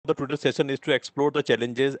the today's session is to explore the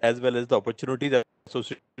challenges as well as the opportunities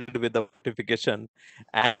associated with the fortification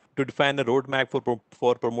and to define a roadmap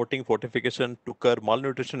for promoting fortification to curb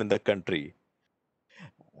malnutrition in the country.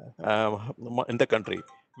 In the country.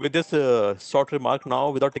 With this short remark now,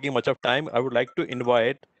 without taking much of time, I would like to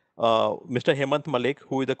invite Mr. Hemant Malik,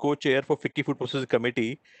 who is the co-chair for FICCI Food Processing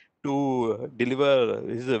Committee, to deliver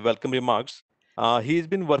his welcome remarks. He's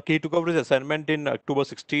been working, he took over his assignment in October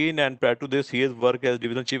 16, and prior to this, he has worked as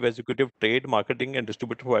Divisional Chief Executive Trade, Marketing and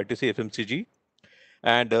Distributor for ITC FMCG.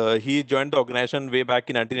 And he joined the organization way back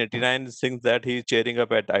in 1989. Since that, he is chairing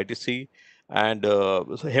up at ITC. And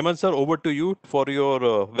so Hemant sir, over to you for your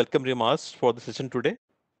welcome remarks for the session today.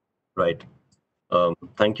 Right.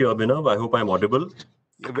 Thank you, Abhinav. I hope I'm audible.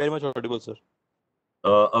 You're very much audible, sir.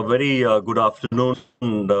 A very good afternoon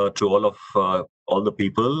to all the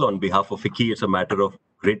people. On behalf of FICCI, it's a matter of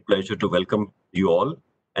great pleasure to welcome you all.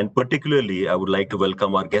 And particularly, I would like to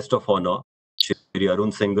welcome our guest of honor, Shri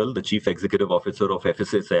Arun Singhal, the Chief Executive Officer of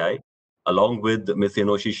FSSAI, along with Ms.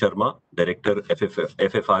 Enoshi Sharma, Director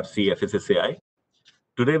FFRC FSSAI.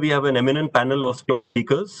 Today, we have an eminent panel of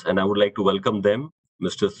speakers, and I would like to welcome them,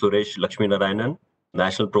 Mr. Suresh Lakshminarayanan,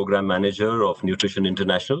 National Program Manager of Nutrition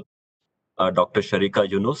International, Dr. Sharika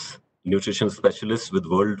Yunus, Nutrition Specialist with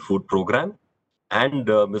World Food Program, and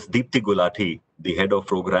Ms. Deepthi Gulati, the Head of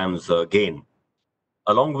Programs GAIN.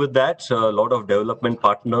 Along with that, a lot of development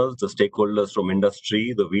partners, the stakeholders from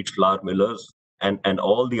industry, the wheat flour millers, and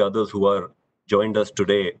all the others who are joined us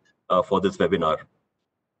today for this webinar.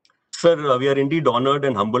 Sir, we are indeed honored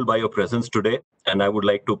and humbled by your presence today, and I would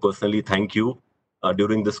like to personally thank you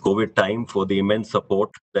during this COVID time for the immense support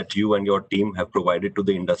that you and your team have provided to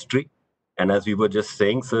the industry. And as we were just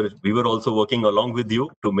saying, sir, we were also working along with you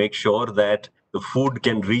to make sure that the food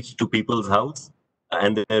can reach to people's house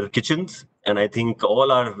and their kitchens. And I think all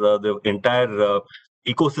the entire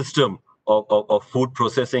ecosystem of food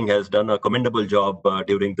processing has done a commendable job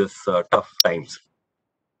during this tough times.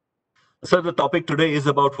 So the topic today is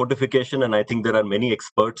about fortification, and I think there are many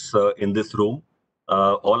experts in this room.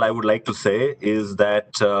 All I would like to say is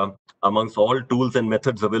that amongst all tools and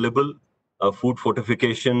methods available, food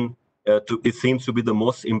fortification it seems to be the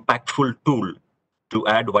most impactful tool to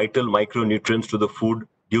add vital micronutrients to the food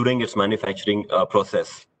during its manufacturing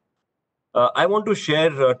process. I want to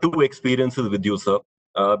share two experiences with you, sir,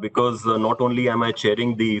 because not only am I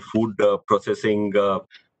chairing the food processing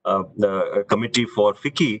committee for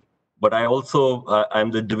FICCI, but I also am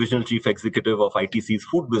the divisional chief executive of ITC's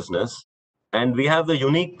food business. And we have the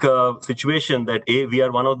unique situation that A, we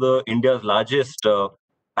are one of the India's largest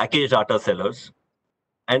packaged atta sellers.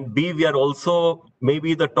 And B, we are also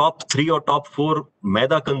maybe the top 3 or top 4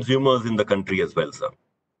 Maida consumers in the country as well, sir,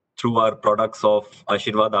 through our products of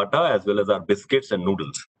Ashirwad Atta as well as our biscuits and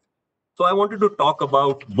noodles. So I wanted to talk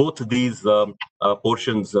about both these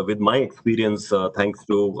portions with my experience, thanks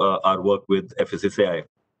to our work with FSSAI.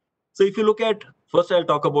 So if you look at, first I'll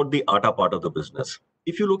talk about the atta part of the business.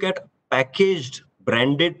 If you look at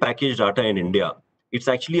branded packaged atta in India, it's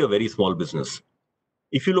actually a very small business.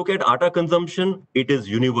 If you look at atta consumption, it is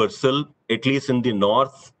universal, at least in the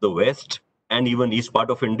north, the west, and even east part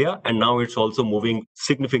of India. And now it's also moving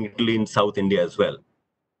significantly in South India as well.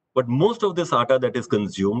 But most of this atta that is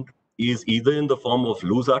consumed is either in the form of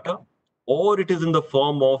loose atta, or it is in the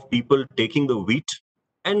form of people taking the wheat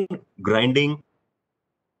and grinding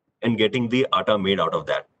and getting the atta made out of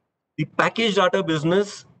that. The packaged atta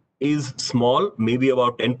business is small, maybe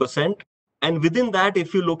about 10%. And within that,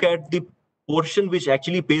 if you look at the portion which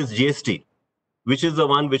actually pays GST, which is the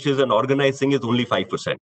one which is an organized thing, is only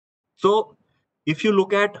 5%. So if you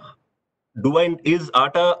look at is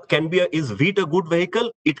wheat a good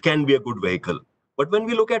vehicle? It can be a good vehicle. But when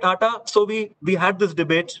we look at atta, so we had this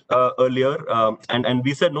debate earlier, and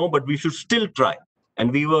we said no, but we should still try.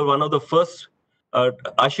 And we were one of the first.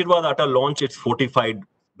 Ashirwad Atta launched its fortified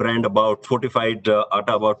brand fortified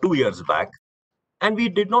atta about 2 years back, and we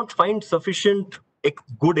did not find sufficient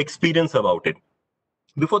good experience about it.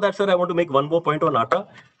 Before that, sir, I want to make one more point on atta,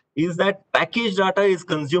 is that packaged atta is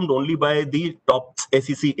consumed only by the top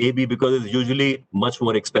SEC AB because it's usually much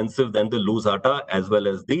more expensive than the loose atta as well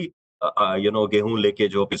as the गेहूं लेके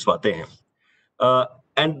जो पिसवाते हैं.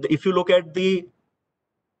 And if you look at the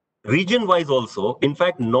region-wise also, in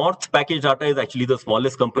fact, North packaged atta is actually the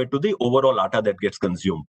smallest compared to the overall atta that gets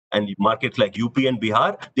consumed. And markets like UP and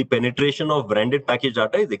Bihar, the penetration of branded packaged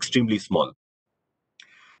atta is extremely small.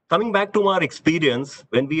 Coming back to our experience,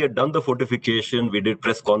 when we had done the fortification, we did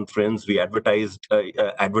press conference, we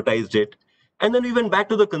advertised it, and then we went back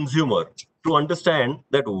to the consumer to understand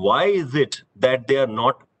that why is it that they are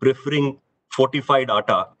not preferring fortified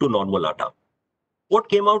atta to normal atta. what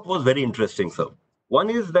came out was very interesting, sir. One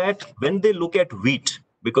is that when they look at wheat,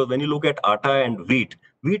 because when you look at atta and wheat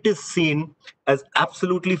is seen as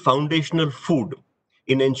absolutely foundational food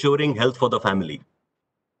in ensuring health for the family.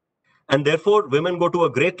 And therefore, women go to a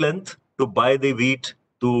great length to buy the wheat,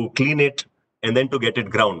 to clean it, and then to get it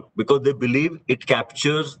ground because they believe it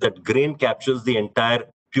captures, that grain captures the entire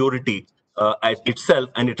purity itself,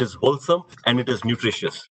 and it is wholesome and it is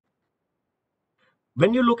nutritious.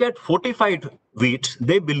 When you look at fortified wheat,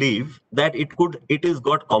 they believe that it is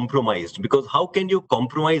got compromised, because how can you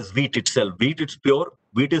compromise wheat itself? Wheat is pure,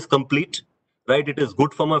 wheat is complete, right? It is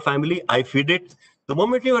good for my family, I feed it. The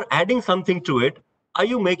moment you are adding something to it, are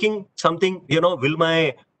you making something, will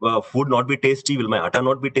my food not be tasty? Will my atta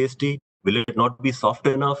not be tasty? Will it not be soft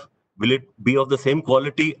enough? Will it be of the same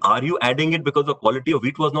quality? Are you adding it because the quality of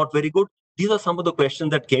wheat was not very good? These are some of the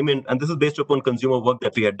questions that came in, and this is based upon consumer work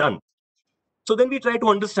that we had done. So then we try to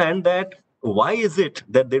understand that why is it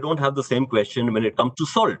that they don't have the same question when it comes to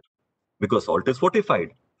salt? Because salt is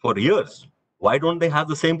fortified for years. Why don't they have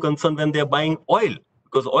the same concern when they're buying oil?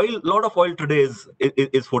 Because oil, a lot of oil today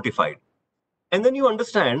is fortified. And then you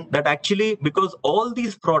understand that actually, because all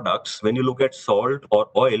these products, when you look at salt or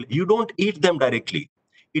oil, you don't eat them directly.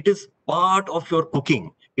 It is part of your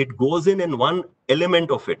cooking. It goes in one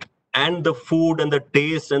element of it. And the food and the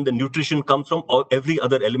taste and the nutrition comes from every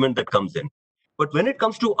other element that comes in. But when it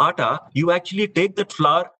comes to atta, you actually take that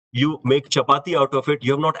flour, you make chapati out of it,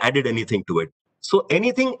 you have not added anything to it. So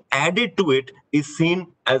anything added to it is seen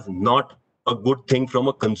as not a good thing from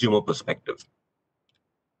a consumer perspective.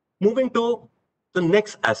 Moving to the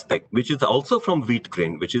next aspect, which is also from wheat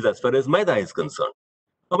grain, which is as far as maida is concerned.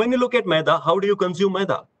 Now, when you look at maida, how do you consume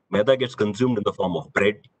maida? Maida gets consumed in the form of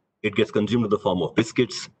bread. It gets consumed in the form of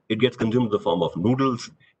biscuits. It gets consumed in the form of noodles.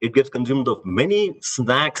 It gets consumed of many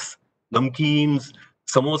snacks, namkeens,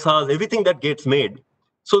 samosas, everything that gets made.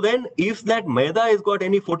 So then, if that maida has got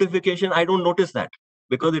any fortification, I don't notice that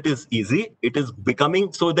because it is easy. It is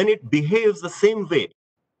becoming, so then it behaves the same way,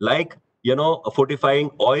 like a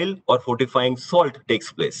fortifying oil or fortifying salt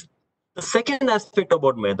takes place. The second aspect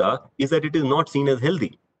about maida is that it is not seen as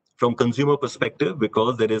healthy from consumer perspective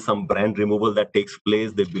because there is some brand removal that takes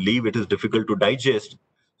place. They believe it is difficult to digest.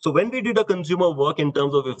 So when we did a consumer work in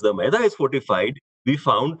terms of if the maida is fortified, we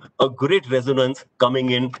found a great resonance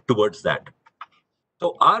coming in towards that.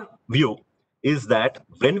 So our view is that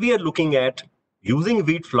when we are looking at using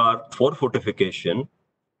wheat flour for fortification,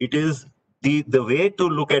 it is the way to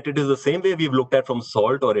look at it is the same way we've looked at from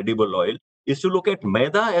salt or edible oil, is to look at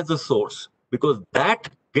maida as a source, because that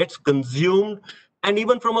gets consumed, and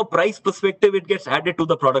even from a price perspective, it gets added to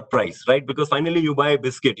the product price, right? Because finally you buy a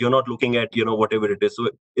biscuit, you're not looking at whatever it is. So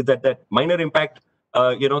that minor impact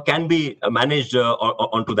can be managed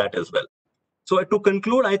onto that as well. So to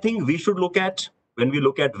conclude, I think we should look at, when we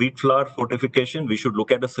look at wheat flour fortification, we should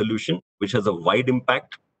look at a solution which has a wide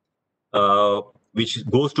impact, uh, which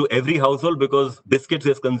goes to every household, because biscuits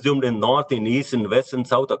is consumed in north, in east, in west, and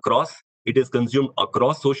south across. It is consumed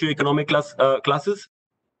across socioeconomic classes.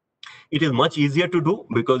 It is much easier to do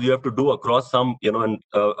because you have to do across some,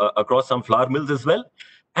 across some flour mills as well.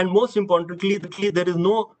 And most importantly, there is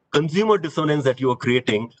no consumer dissonance that you are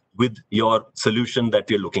creating with your solution that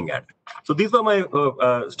you're looking at. So these were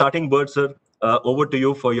my starting words, sir. Over to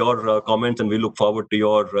you for your comments, and we look forward to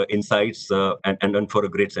your insights and for a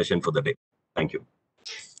great session for the day. Thank you.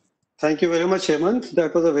 Thank you very much, Hemant.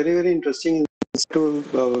 That was a very, very interesting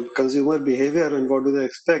to consumer behavior and what do they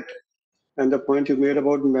expect. And the point you made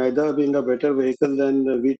about Maida being a better vehicle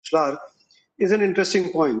than wheat flour is an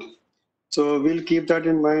interesting point. So we'll keep that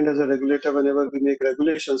in mind as a regulator. Whenever we make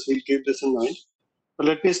regulations, we'll keep this in mind. But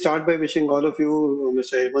let me start by wishing all of you,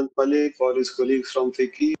 Mr. Hemant Malik, all his colleagues from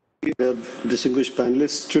FICCI, distinguished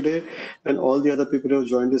panelists today, and all the other people who have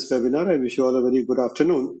joined this webinar. I wish you all a very good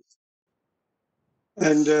afternoon.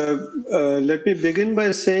 And let me begin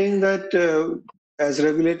by saying that as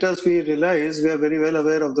regulators, we realize we are very well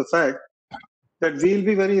aware of the fact that we'll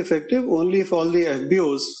be very effective only if all the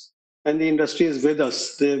FBOs and the industry is with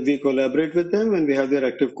us. We collaborate with them and we have their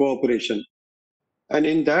active cooperation. And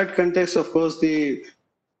in that context, of course, can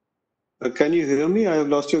you hear me? I have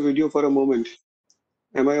lost your video for a moment.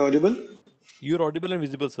 Am I audible? You're audible and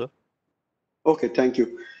visible, sir. Okay, thank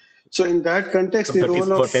you. So in that context, the role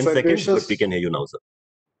For of 10 seconds, federations... but we can hear you now, sir.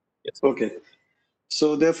 Yes. Okay.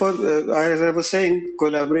 So therefore, as I was saying,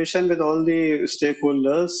 collaboration with all the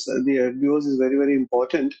stakeholders, the FBOs is very, very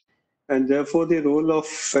important. And therefore, the role of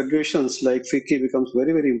federations like FICCI becomes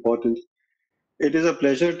very, very important. It is a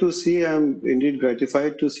pleasure to see, I'm indeed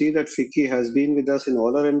gratified to see that FICCI has been with us in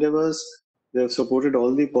all our endeavors. They have supported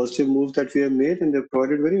all the positive moves that we have made, and they've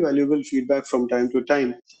provided very valuable feedback from time to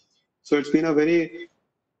time. So it's been a very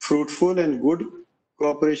fruitful and good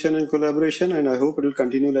cooperation and collaboration, and I hope it will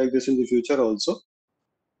continue like this in the future also.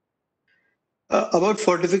 About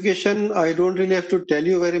fortification, I don't really have to tell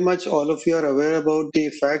you very much. All of you are aware about the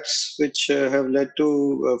facts which have led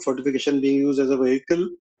to fortification being used as a vehicle.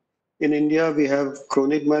 In India, we have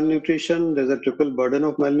chronic malnutrition. There's a triple burden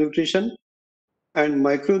of malnutrition. And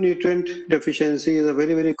micronutrient deficiency is a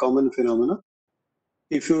very, very common phenomenon.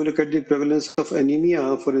 If you look at the prevalence of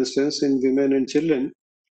anemia, for instance, in women and children,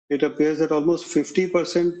 it appears that almost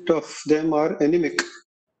 50% of them are anemic,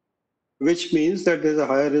 which means that there's a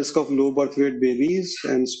higher risk of low birth weight babies,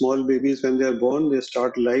 and small babies when they are born, they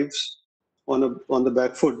start lives on the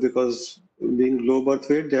back foot, because being low birth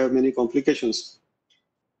weight, they have many complications.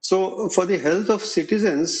 So for the health of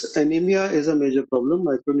citizens, anemia is a major problem.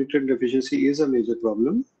 Micronutrient deficiency is a major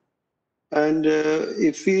problem. And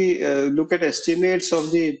if we look at estimates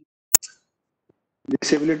of the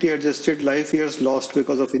disability adjusted life years lost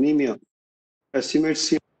because of anemia, estimates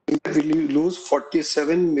seem that we lose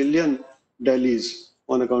 47 million Delhis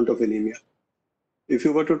on account of anemia. If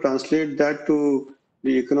you were to translate that to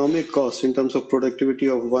the economic cost in terms of productivity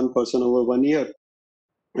of one person over 1 year,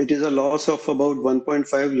 it is a loss of about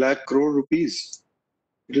 1.5 lakh crore rupees.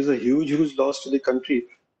 It is a huge, huge loss to the country.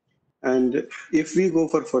 And if we go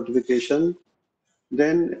for fortification,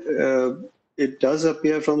 then it does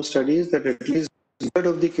appear from studies that at least a third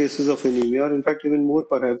of the cases of anemia, or in fact even more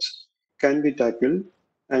perhaps, can be tackled,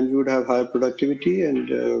 and we would have higher productivity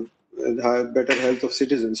and higher, better health of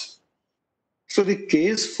citizens. So the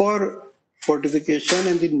case for fortification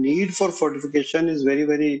and the need for fortification is very,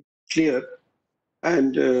 very clear.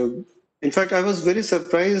 And in fact, I was very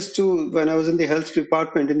surprised to, when I was in the health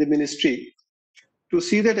department in the ministry, to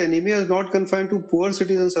see that anemia is not confined to poor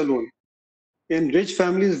citizens alone. In rich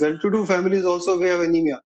families, well-to-do families also, we have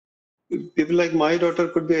anemia. People like my daughter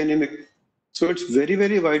could be anemic. So it's very,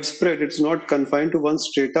 very widespread. It's not confined to one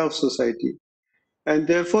strata of society. And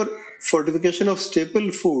therefore, fortification of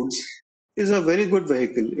staple foods is a very good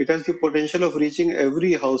vehicle. It has the potential of reaching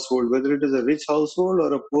every household, whether it is a rich household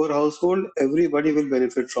or a poor household, everybody will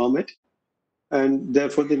benefit from it. And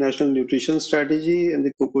therefore, the National Nutrition Strategy and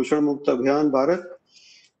the Kuposhan Mukt Abhiyan Bharat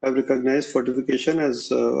have recognized fortification as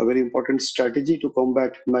a very important strategy to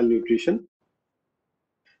combat malnutrition.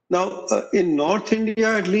 Now, in North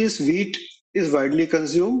India, at least, wheat is widely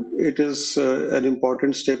consumed. It is an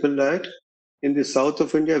important staple diet. In the south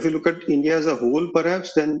of India, if you look at India as a whole,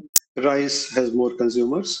 perhaps, then rice has more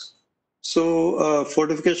consumers. So,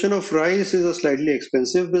 fortification of rice is a slightly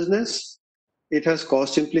expensive business. It has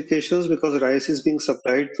cost implications because rice is being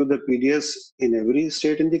supplied through the PDS in every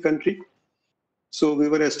state in the country. So, we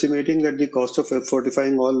were estimating that the cost of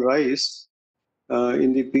fortifying all rice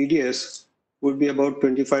in the PDS would be about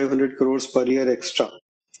 2,500 crores per year extra.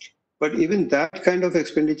 But even that kind of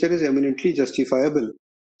expenditure is eminently justifiable.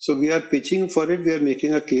 So we are pitching for it, we are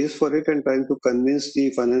making a case for it and trying to convince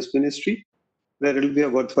the finance ministry that it will be a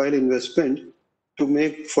worthwhile investment to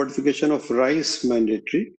make fortification of rice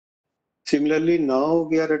mandatory. Similarly, now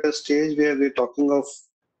we are at a stage where we're talking of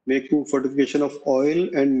making fortification of oil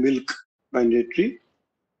and milk mandatory.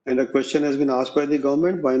 And a question has been asked by the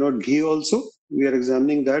government, why not ghee also? We are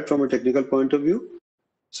examining that from a technical point of view.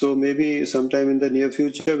 So maybe sometime in the near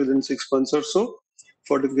future, within 6 months or so,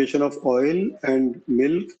 fortification of oil and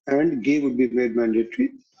milk and ghee would be made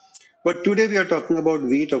mandatory. But today we are talking about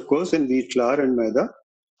wheat, of course, and wheat flour and maida.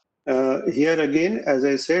 Here again, as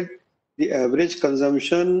I said, the average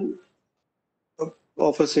consumption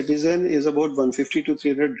of a citizen is about 150 to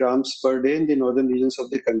 300 grams per day in the northern regions of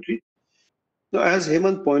the country. Now, as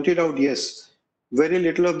Hemant pointed out, yes, very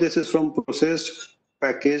little of this is from processed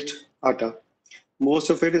packaged atta. Most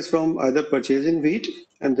of it is from either purchasing wheat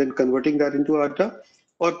and then converting that into atta,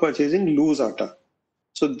 or purchasing loose atta.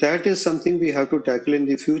 So that is something we have to tackle in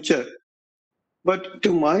the future. But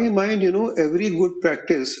to my mind, every good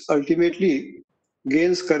practice ultimately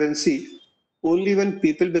gains currency only when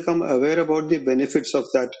people become aware about the benefits of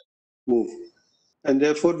that move. And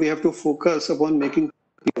therefore, we have to focus upon making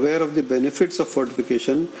people aware of the benefits of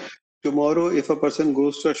fortification. Tomorrow, if a person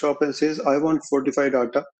goes to a shop and says, I want fortified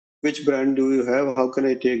atta, which brand do you have? How can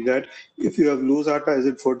I take that? If you have loose atta, is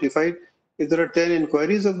it fortified? If there are 10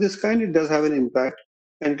 inquiries of this kind, it does have an impact,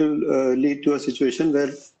 and it will lead to a situation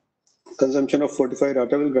where consumption of fortified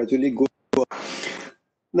atta will gradually go up.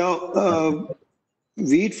 Now,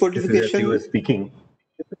 wheat This is as you were fortification, speaking.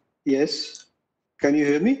 yes. Can you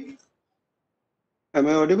hear me? Am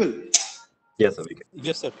I audible? Yes, sir, we can.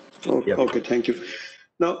 Yes, sir. Oh, Yeah, we okay, can. thank you.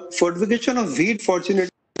 Now, fortification of wheat, fortunately,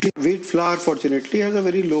 Wheat flour, fortunately, has a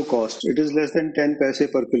very low cost. It is less than 10 paise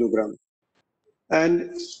per kilogram.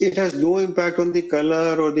 And it has no impact on the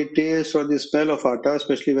color or the taste or the smell of atta,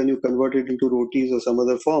 especially when you convert it into rotis or some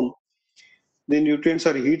other form. The nutrients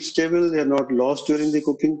are heat stable, they are not lost during the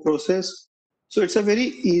cooking process. So it's a very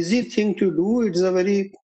easy thing to do. It's a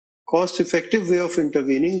very cost effective way of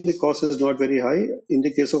intervening. The cost is not very high. In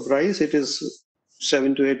the case of rice, it is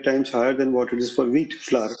 7 to 8 times higher than what it is for wheat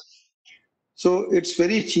flour. So it's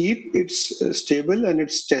very cheap, it's stable, and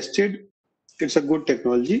it's tested. It's a good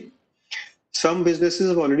technology. Some businesses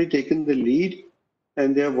have already taken the lead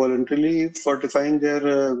and they are voluntarily fortifying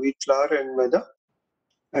their wheat flour and maida,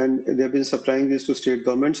 and they've been supplying this to state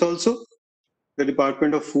governments also. The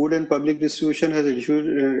Department of Food and Public Distribution has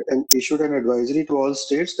issued an advisory to all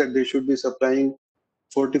states that they should be supplying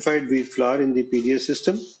fortified wheat flour in the PDS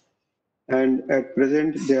system. And at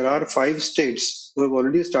present, there are 5 states who have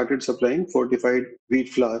already started supplying fortified wheat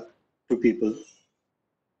flour to people.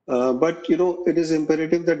 But it is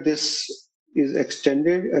imperative that this is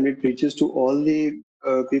extended and it reaches to all the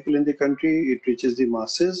people in the country. It reaches the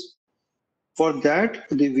masses. For that,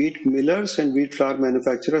 the wheat millers and wheat flour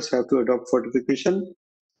manufacturers have to adopt fortification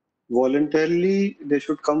voluntarily. They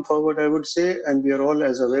should come forward, I would say, and we are all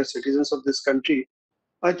as aware citizens of this country.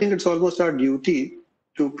 I think it's almost our duty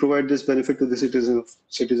to provide this benefit to the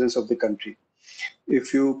citizens of the country.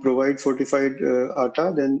 If you provide fortified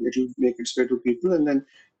atta, then it will make its way to people, and then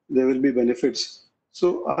there will be benefits.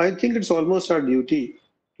 So I think it's almost our duty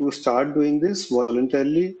to start doing this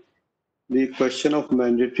voluntarily. The question of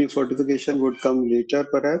mandatory fortification would come later,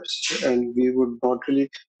 perhaps, and we would not really.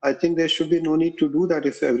 I think there should be no need to do that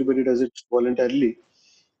if everybody does it voluntarily.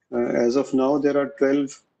 As of now, there are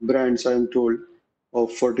 12 brands, I am told, of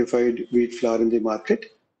fortified wheat flour in the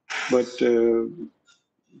market, but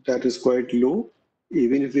that is quite low.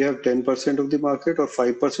 Even if we have 10% of the market or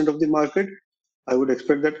 5% of the market, I would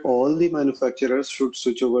expect that all the manufacturers should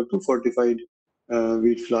switch over to fortified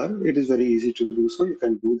wheat flour. It is very easy to do so. You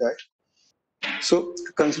can do that. So,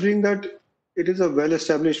 considering that it is a well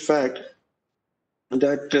established fact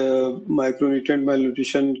that micronutrient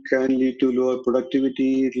malnutrition can lead to lower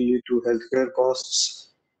productivity, it will lead to healthcare costs,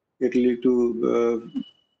 it will lead to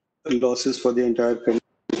losses for the entire country,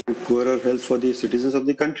 poorer health for the citizens of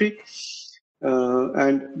the country.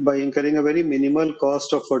 And by incurring a very minimal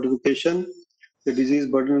cost of fortification, the disease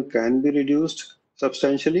burden can be reduced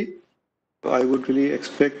substantially. I would really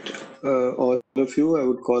expect all of you, I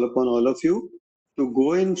would call upon all of you to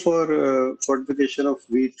go in for fortification of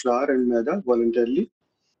wheat flour and maida voluntarily.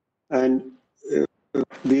 And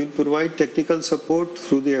we will provide technical support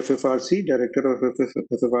through the FFRC. Director of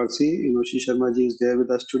FFRC, Inoshi Sharma ji, is there with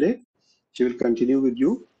us today. She will continue with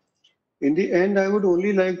you. In the end, I would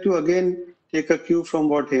only like to again take a cue from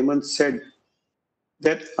what Hemant said,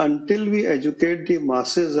 that until we educate the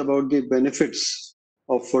masses about the benefits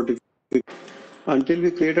of fortification, until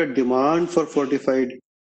we create a demand for fortified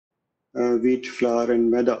wheat, flour,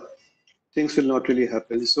 and maida, things will not really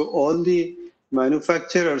happen. So all the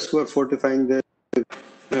manufacturers who are fortifying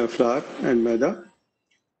their flour and maida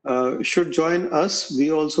should join us.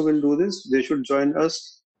 We also will do this. They should join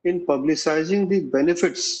us in publicizing the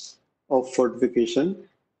benefits of fortification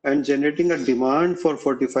and generating a demand for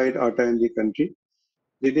fortified atta in the country.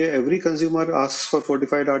 The day every consumer asks for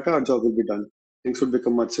fortified atta, our job will be done. Things would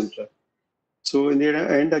become much simpler. So in the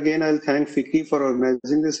end, again, I'll thank Fiki for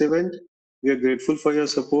organizing this event. We are grateful for your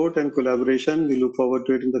support and collaboration. We look forward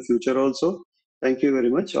to it in the future also. Thank you very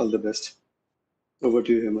much. All the best. Over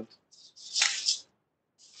to you, Hemant.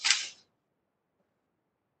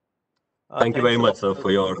 Thank you Thanks very a much, lot. sir,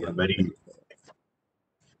 for your Yeah. very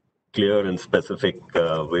clear and specific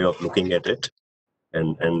way of looking at it.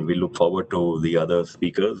 And we look forward to the other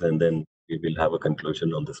speakers, and then we will have a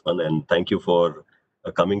conclusion on this one. And thank you for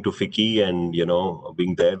coming to FICCI and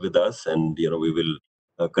being there with us. And we will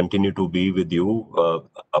continue to be with you.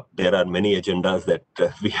 There are many agendas that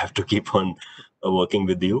we have to keep on working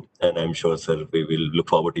with you, and I'm sure, sir, we will look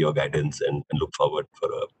forward to your guidance and look forward for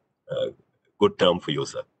a good term for you,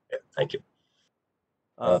 sir. Yeah, thank you.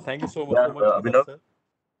 Thank you so much, Yeah, Hemant Abhinav. sir.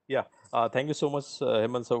 Yeah, thank you so much,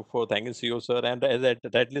 Hemant sir, for thanking CEO sir. And as I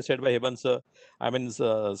rightly said by Hemant sir, I mean,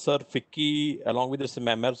 sir, FICCI along with its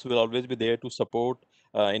members will always be there to support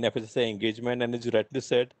in FSSA engagement. And as you rightly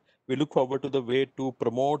said, we look forward to the way to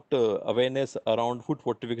promote awareness around food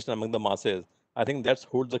fortification among the masses. I think that's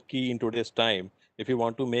holds the key in today's time. If you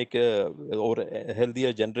want to make a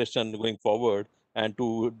healthier generation going forward and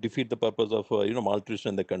to defeat the purpose of malnutrition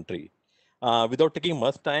in the country. Without taking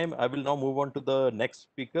much time, I will now move on to the next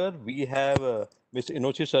speaker. We have Ms.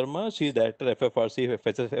 Inochi Sharma. She is Director FFRC,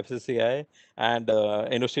 FSSCI, and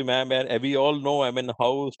Inochi ma'am, and we all know, I mean,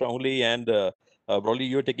 how strongly and broadly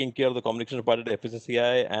you're taking care of the communication part at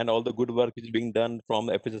FSSCI and all the good work which is being done from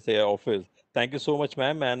the FSSCI office. Thank you so much,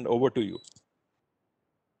 ma'am, and over to you.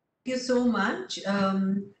 Thank you so much.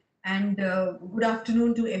 And good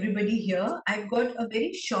afternoon to everybody here. I've got a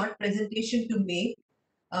very short presentation to make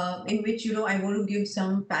in which, I want to give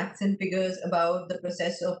some facts and figures about the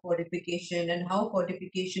process of fortification and how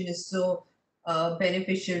fortification is so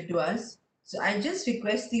beneficial to us. So I just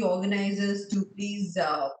request the organizers to please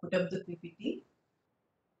put up the PPT.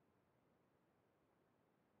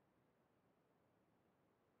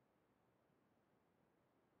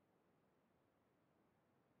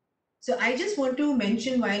 So I just want to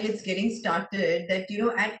mention while it's getting started that,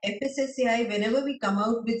 at FSSAI, whenever we come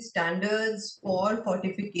out with standards for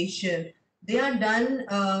fortification, they are done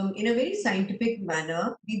in a very scientific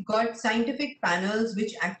manner. We've got scientific panels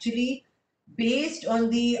which actually, based on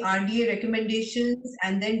the RDA recommendations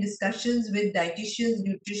and then discussions with dietitians,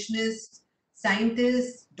 nutritionists,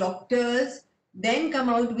 scientists, doctors, then come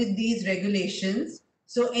out with these regulations.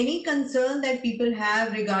 So any concern that people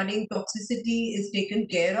have regarding toxicity is taken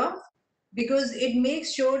care of, because it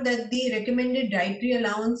makes sure that the recommended dietary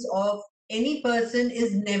allowance of any person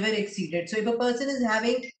is never exceeded. So if a person is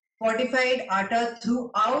having fortified atta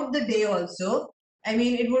throughout the day also, I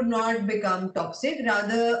mean, it would not become toxic.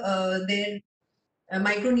 Rather, their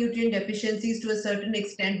micronutrient deficiencies to a certain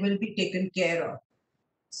extent will be taken care of.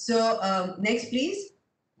 So next, please.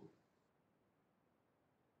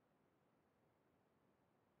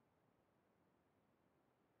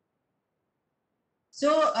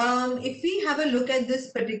 So if we have a look at this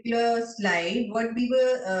particular slide, what we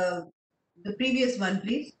were, the previous one,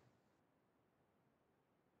 please.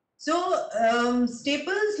 So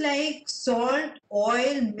staples like salt,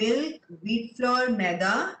 oil, milk, wheat flour,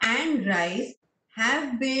 maida, and rice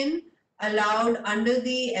have been allowed under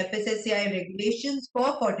the FSSAI regulations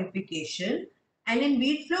for fortification. And in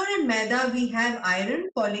wheat flour and maida, we have iron,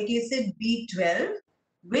 folic acid, B12,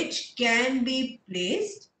 which can be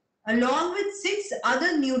placed along with 6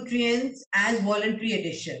 other nutrients as voluntary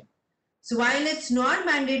addition. So while it's not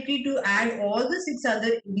mandatory to add all the 6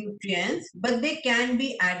 other nutrients, but they can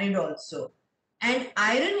be added also. And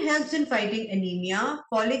iron helps in fighting anemia.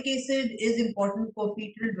 Folic acid is important for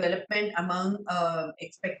fetal development among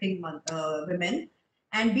expecting women.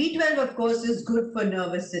 And B12, of course, is good for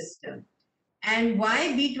nervous system. And why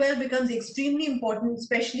B12 becomes extremely important,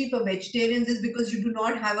 especially for vegetarians, is because you do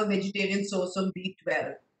not have a vegetarian source of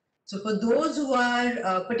B12. So for those who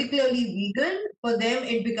are particularly vegan, for them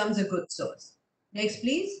it becomes a good source. Next,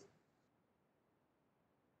 please.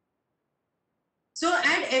 So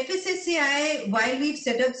at FSSAI, while we've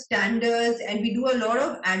set up standards and we do a lot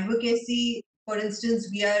of advocacy, for instance,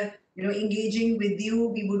 we are engaging with you.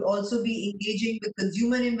 We would also be engaging with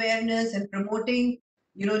consumer awareness and promoting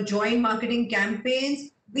joint marketing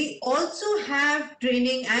campaigns. We also have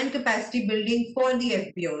training and capacity building for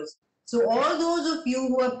the FPOs. So all those of you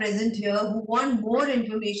who are present here who want more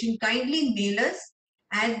information, kindly mail us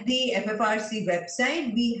at the FFRC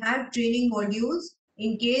website. We have training modules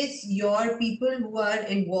in case your people who are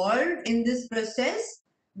involved in this process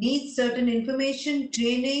need certain information,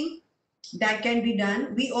 training that can be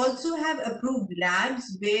done. We also have approved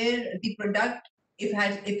labs where the product,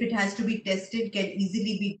 if it has to be tested, can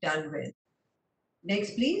easily be done with.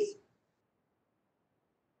 Next, please.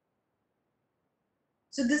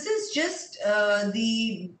 So this is just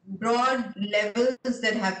the broad levels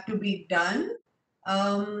that have to be done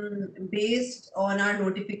based on our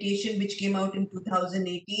notification which came out in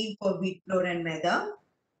 2018 for wheat flour and maida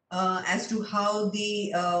as to how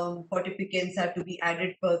the fortificants are to be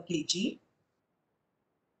added per kg.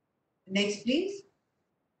 Next, please.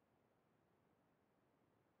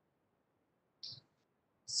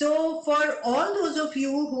 So for all those of you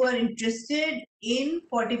who are interested in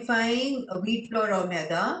fortifying wheat flour or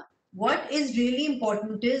maida, what is really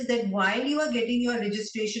important is that while you are getting your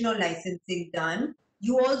registration or licensing done,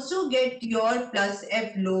 you also get your plus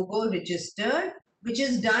F logo registered, which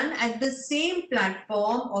is done at the same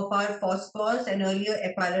platform of our phosphorus and earlier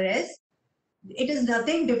FRS. It is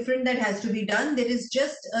nothing different that has to be done. There is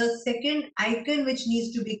just a second icon which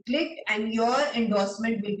needs to be clicked and your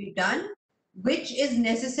endorsement will be done, which is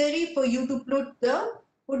necessary for you to put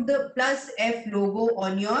the plus F logo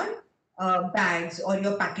on your bags or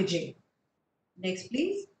your packaging. Next,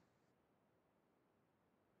 please.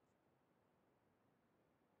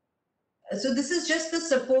 So this is just the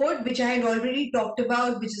support which I had already talked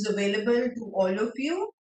about, which is available to all of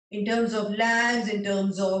you. in terms of labs, in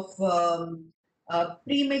terms of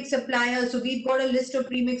premix suppliers. So we've got a list of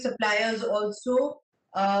premix suppliers also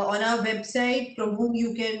on our website from whom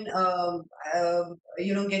you can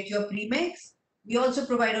get your premix. We also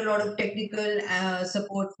provide a lot of technical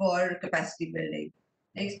support for capacity building.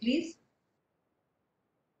 Next, please.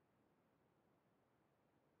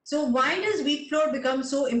 So why does wheat flour become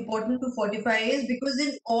so important to Fortify is because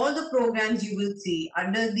in all the programs you will see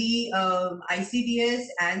under the ICDS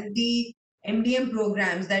and the MDM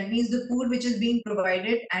programs, that means the food which is being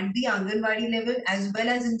provided at the Anganwadi level as well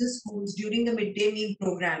as in the schools during the midday meal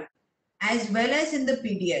program, as well as in the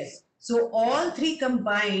PDS. So all three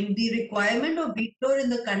combined, the requirement of wheat flour in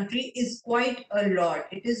the country is quite a lot.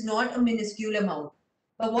 It is not a minuscule amount.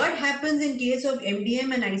 But what happens in case of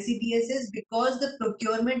MDM and ICPS is because the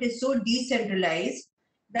procurement is so decentralized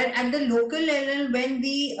that at the local level, when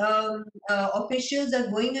the officials are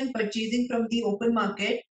going and purchasing from the open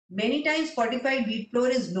market, many times fortified wheat flour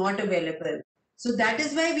is not available. So that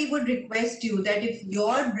is why we would request you that if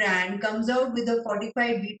your brand comes out with a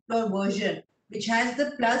fortified wheat flour version, which has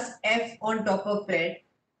the plus F on top of it,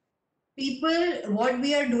 people, what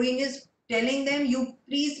we are doing is telling them, you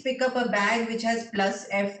please pick up a bag which has plus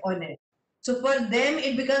F on it. So for them,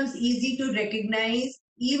 it becomes easy to recognize,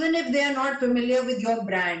 even if they are not familiar with your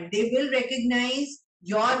brand, they will recognize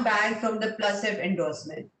your bag from the plus F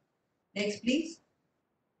endorsement. Next, please.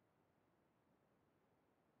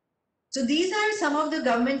 So these are some of the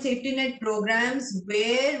government safety net programs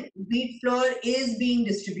where wheat flour is being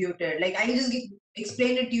distributed. Like I just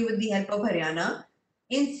explain it to you with the help of Haryana.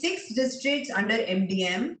 In 6 districts under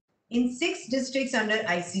MDM, in 6 districts under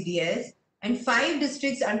ICDS, and 5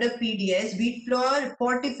 districts under PDS, wheat flour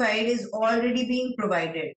fortified is already being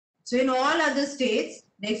provided. So in all other states,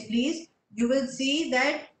 next please, you will see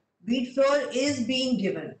that wheat flour is being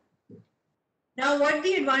given. Now, what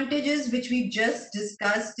the advantages which we just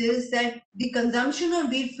discussed is that the consumption of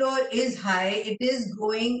wheat flour is high. It is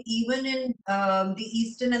growing even in the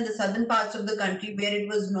eastern and the southern parts of the country where it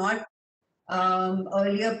was not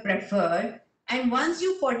earlier preferred. And once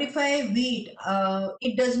you fortify wheat,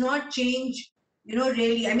 it does not change,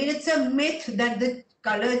 really. I mean, it's a myth that the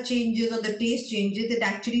color changes or the taste changes. It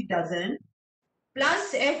actually doesn't.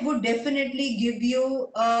 Plus, F would definitely give you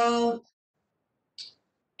a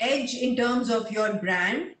edge in terms of your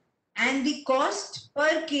brand, and the cost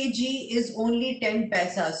per kg is only 10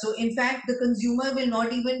 paisa. So in fact, the consumer will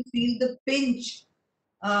not even feel the pinch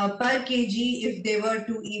per kg if they were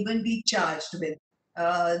to even be charged with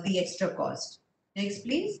the extra cost. Next,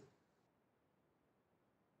 please.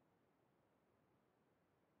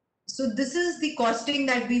 So this is the costing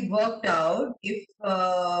that we worked out if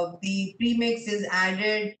the premix is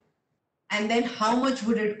added, and then how much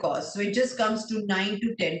would it cost? So it just comes to 9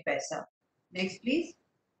 to 10 paisa. Next, please.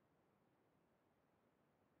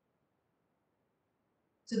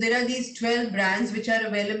 So there are these 12 brands which are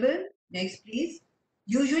available. Next, please.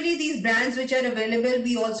 Usually these brands which are available,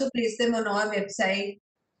 we also place them on our website.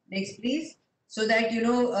 Next, please. So that,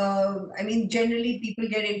 I mean, generally people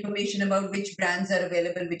get information about which brands are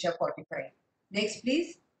available, which are fortified. Next,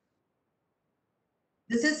 please.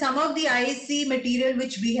 This is some of the IC material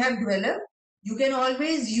which we have developed. You can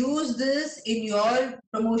always use this in your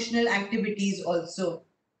promotional activities also.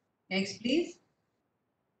 Next, please.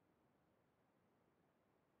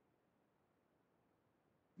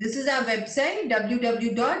 This is our website,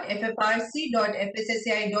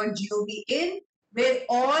 www.ffrc.fssai.gov.in, where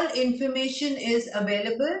all information is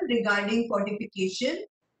available regarding fortification.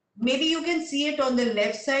 Maybe you can see it on the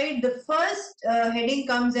left side. The first heading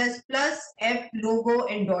comes as plus F logo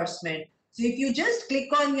endorsement. So if you just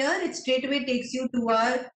click on here, it straight away takes you to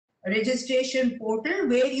our registration portal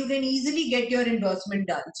where you can easily get your endorsement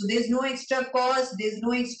done. So there's no extra cost, there's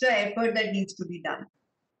no extra effort that needs to be done.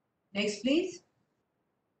 Next, please.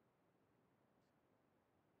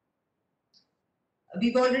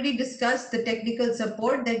 We've already discussed the technical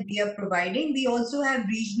support that we are providing. We also have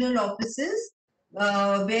regional offices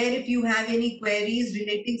where if you have any queries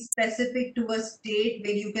relating specific to a state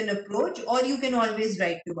where you can approach, or you can always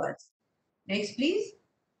write to us. Next, please.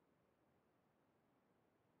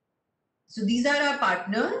 So these are our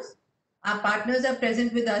partners. Our partners are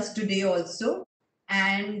present with us today also.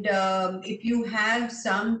 And if you have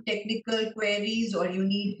some technical queries or you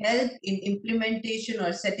need help in implementation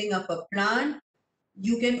or setting up a plan,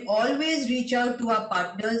 you can always reach out to our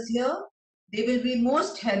partners here. They will be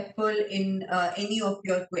most helpful in any of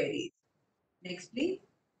your queries. Next, please.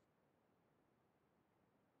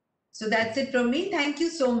 So that's it from me. Thank you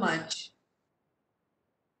so much.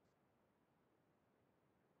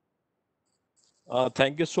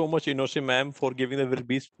 Thank you so much, Inoshi ma'am, for giving a very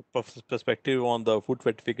brief perspective on the food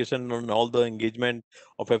certification and all the engagement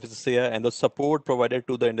of FSSAI and the support provided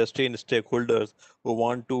to the industry and stakeholders who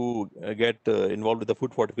want to get involved with the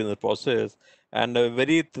food fortification process. And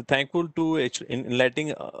very thankful to in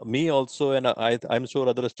letting me also, and I'm sure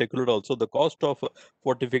other stakeholders also, the cost of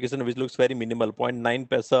fortification, which looks very minimal, zero point 0.9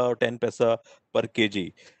 paisa or 10 paisa per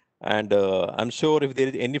kg. And I'm sure if there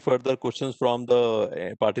is any further questions from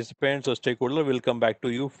the participants or stakeholder, we'll come back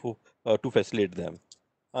to you to facilitate them.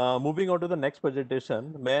 Moving on to the next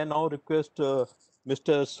presentation, may I now request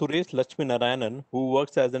Mr. Suresh Lakshmi Narayanan, who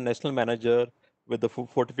works as a national manager with the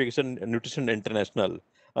Fortification Nutrition International.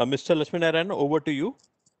 Mr. Lakshmi Narayanan, over to you.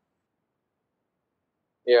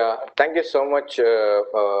 Yeah, thank you so much.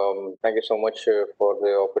 Thank you so much for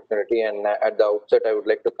the opportunity. And at the outset, I would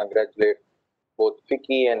like to congratulate both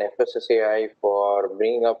FICCI and FSSAI for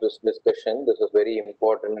bringing up this discussion. This is very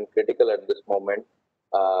important and critical at this moment.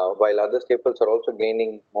 While other staples are also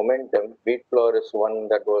gaining momentum, wheat flour is one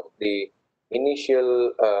that was the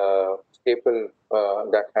initial staple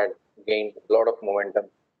that had gained a lot of momentum.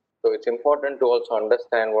 So it's important to also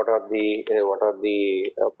understand what are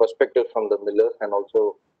the perspectives from the millers, and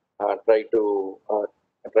also try to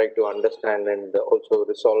understand and also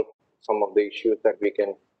resolve some of the issues that we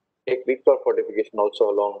can take wheat flour fortification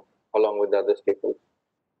also along with the other staples.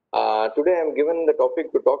 Today I'm given the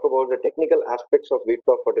topic to talk about the technical aspects of wheat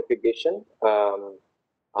flour fortification.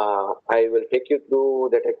 I will take you through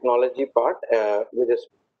the technology part, which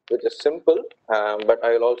is simple, but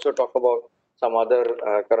I will also talk about some other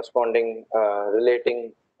corresponding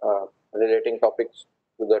relating topics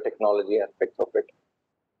to the technology aspects of it.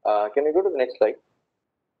 Can we go to the next slide?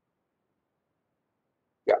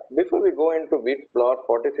 Yeah, before we go into wheat flour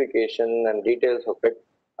fortification and details of it,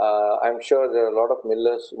 I'm sure there are a lot of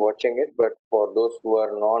millers watching it, but for those who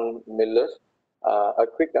are non-millers, a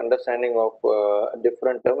quick understanding of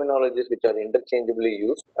different terminologies which are interchangeably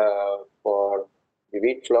used for the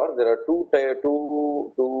wheat flour. There are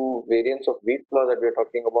two variants of wheat flour that we're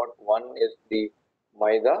talking about. One is the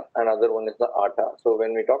Maida, another one is the Atta. So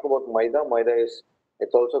when we talk about Maida, Maida is,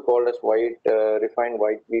 it's also called as refined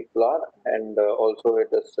white wheat flour, and also it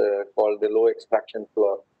is called the low extraction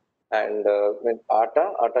flour. And with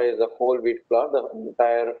atta is the whole wheat flour. The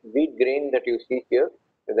entire wheat grain that you see here,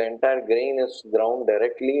 the entire grain is ground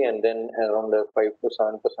directly, and then around 5 to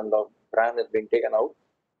 7% of bran is being taken out.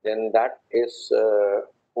 Then that is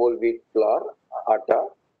whole wheat flour, atta.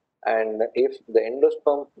 And if the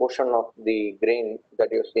endosperm portion of the grain that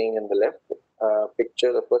you're seeing in the left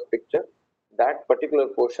picture, the first picture, that particular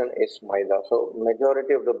portion is Maida. So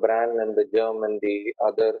majority of the bran and the germ and the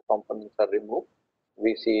other components are removed.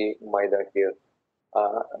 We see Maida here,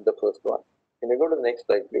 the first one. Can you go to the next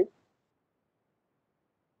slide, please?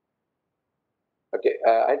 Okay,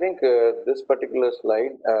 I think this particular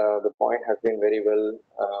slide, the point has been very well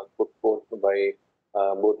put forth by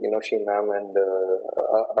both Inoshi ma'am and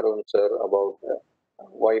Arun sir about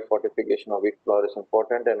why fortification of wheat flour is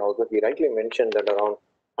important, and also he rightly mentioned that around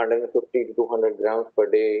 150 to 200 grams per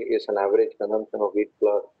day is an average consumption of wheat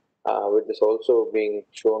flour, which is also being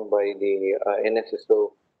shown by the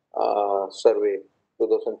NSSO survey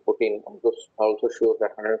 2014. Also shows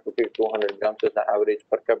that 150 to 200 grams is the average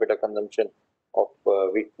per capita consumption of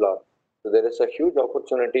wheat flour. So there is a huge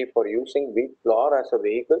opportunity for using wheat flour as a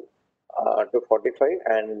vehicle to fortify,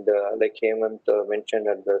 and like Hemant mentioned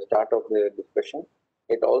at the start of the discussion,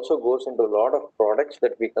 it also goes into a lot of products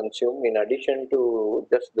that we consume in addition to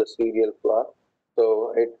just the cereal flour.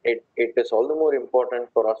 So it is all the more important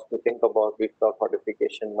for us to think about wheat flour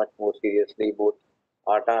fortification much more seriously, both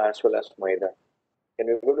atta as well as maida. Can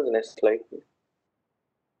you go to the next slide, please?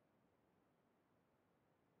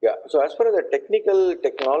 Yeah, so as far as the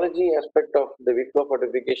technology aspect of the wheat flour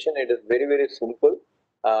fortification, it is very, very simple.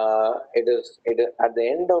 It is at the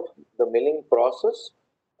end of the milling process,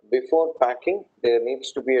 before packing, there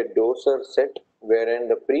needs to be a doser set wherein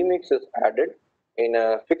the premix is added in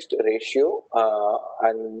a fixed ratio,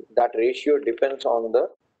 and that ratio depends on the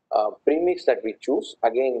premix that we choose.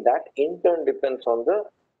 Again, that in turn depends on the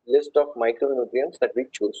list of micronutrients that we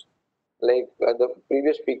choose. Like the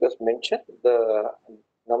previous speakers mentioned, the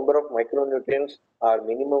number of micronutrients are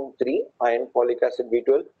minimum 3, iron, folic acid,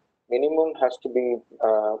 B12. Minimum has to be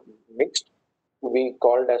mixed to be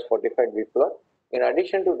called as fortified wheat flour. In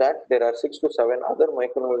addition to that, there are 6 to 7 other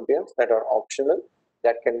micronutrients that are optional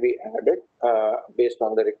that can be added based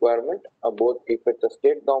on the requirement, both if it's a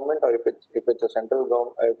state government or if it's a central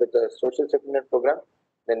government, if it's a social safety net program,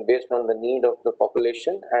 then based on the need of the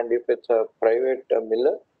population, and if it's a private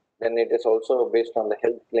miller, then it is also based on the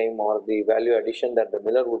health claim or the value addition that the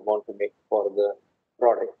miller would want to make for the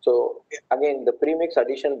product. So again, the premix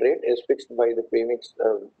addition rate is fixed by the premix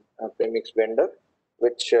vendor,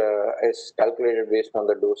 which is calculated based on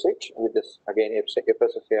the dosage, which is again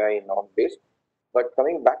FSSAI norm-based. But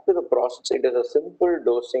coming back to the process, it is a simple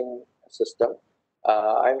dosing system.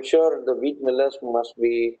 I'm sure the wheat millers must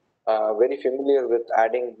be very familiar with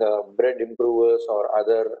adding the bread improvers or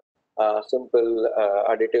other simple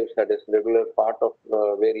additives that is regular part of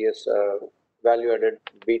various value-added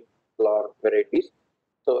wheat flour varieties.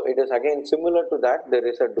 So it is again similar to that. There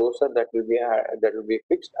is a doser that will be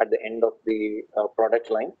fixed at the end of the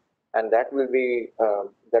product line, and that has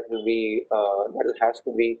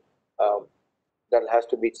to be uh, that has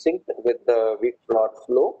to be synced with the wheat flour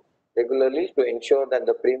flow regularly to ensure that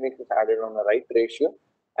the premix is added on the right ratio,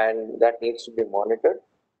 and that needs to be monitored.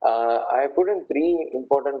 I put in three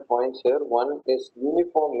important points here. One is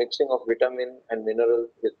uniform mixing of vitamin and minerals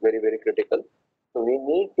is very, very critical. So we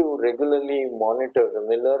need to regularly monitor the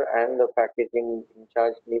miller and the packaging in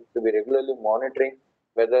charge needs to be regularly monitoring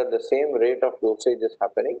whether the same rate of dosage is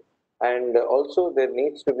happening. And also there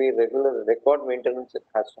needs to be regular record maintenance that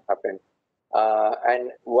has to happen.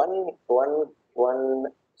 And one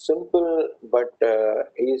simple but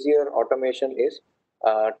easier automation is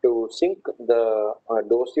to sync the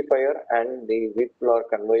dosifier and the wheat flour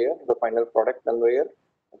conveyor, the final product conveyor,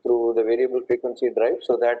 through the variable frequency drive,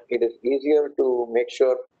 so that it is easier to make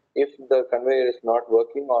sure if the conveyor is not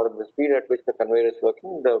working or the speed at which the conveyor is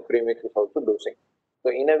working, the premix is also dosing. So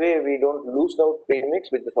in a way, we don't lose out premix,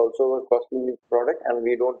 which is also a costly product, and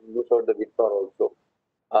we don't lose out the wheat flour also.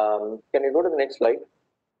 Can you go to the next slide?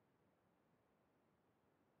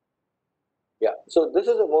 Yeah, so this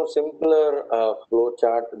is a more simpler flow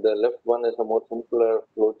chart. The left one is a more simpler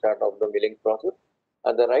flow chart of the milling process.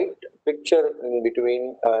 The right picture in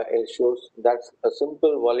between it shows that's a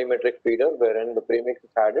simple volumetric feeder wherein the premix is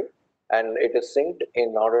added and it is synced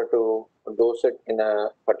in order to dose it in a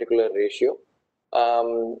particular ratio.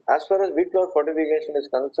 As far as wheat flour fortification is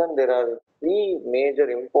concerned, there are three major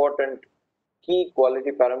important key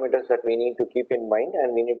quality parameters that we need to keep in mind,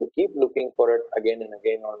 and we need to keep looking for it again and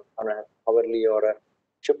again on an hourly or a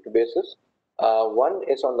shift basis. One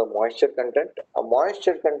is on the moisture content.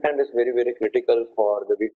 Moisture content is very, very critical for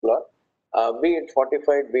the wheat flour, be it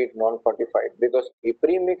fortified, be it non-fortified, because a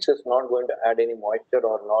premix is not going to add any moisture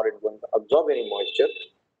or nor it's going to absorb any moisture.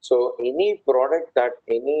 So any product that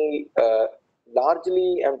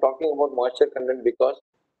largely I'm talking about moisture content because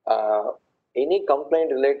uh, any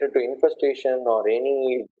complaint related to infestation or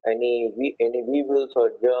any weevils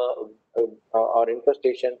or or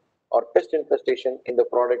infestation or pest infestation in the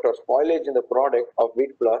product or spoilage in the product of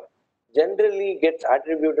wheat flour generally gets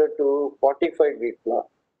attributed to fortified wheat flour.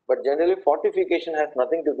 But generally, fortification has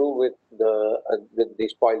nothing to do with the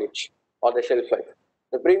spoilage or the shelf life.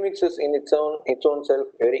 The premix is in its own self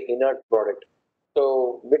very inert product.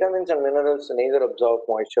 So vitamins and minerals neither absorb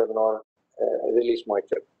moisture nor release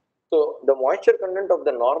moisture. So the moisture content of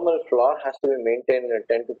the normal flour has to be maintained at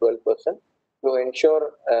 10 to 12% to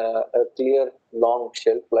ensure a clear long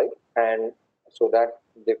shelf life, and so that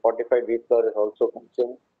the fortified wheat flour is also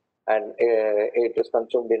consumed and it is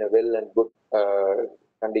consumed in a well and good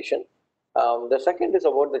condition. The second is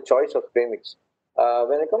about the choice of premix.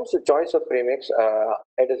 When it comes to choice of premix,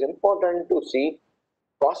 it is important to see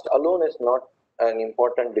cost alone is not an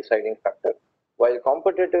important deciding factor. While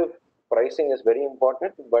competitive pricing is very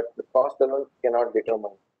important, but the cost alone cannot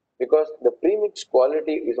determine because the premix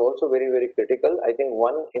quality is also very, very critical. I think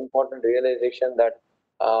one important realization that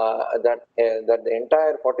the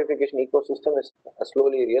entire fortification ecosystem is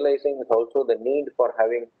slowly realizing is also the need for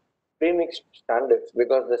having premix standards,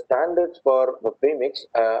 because the standards for the premix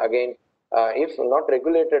again if not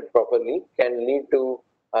regulated properly can lead to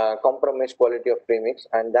compromised quality of premix,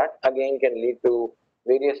 and that again can lead to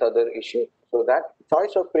various other issues. So that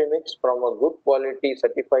choice of premix from a good quality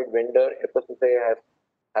certified vendor, FSSAI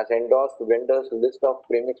has endorsed vendors list of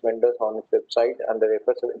premix vendors on its website under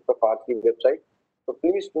FFRC website. So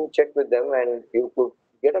please do check with them, and you could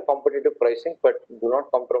get a competitive pricing, but do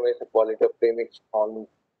not compromise the quality of premix on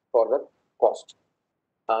for the cost.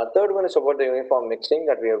 Third one is about the uniform mixing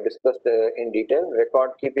that we have discussed in detail.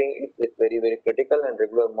 Record keeping is very, very critical, and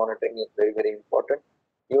regular monitoring is very, very important.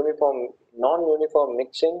 Non-uniform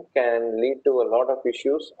mixing can lead to a lot of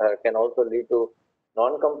issues, can also lead to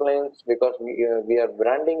non-compliance because we are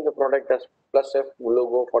branding the product as plus F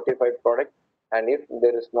logo fortified product, and if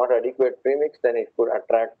there is not adequate premix, then it could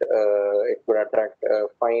attract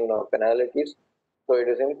fine or penalties. So it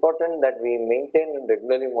is important that we maintain and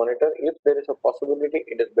regularly monitor. If there is a possibility,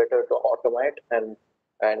 it is better to automate and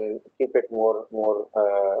and keep it more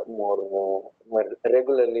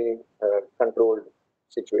regularly controlled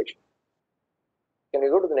situation. Can you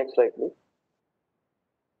go to the next slide, please?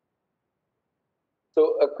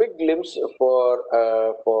 So a quick glimpse for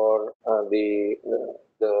the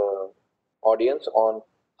audience on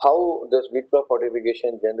how this wheat flour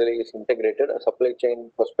fortification generally is integrated, a supply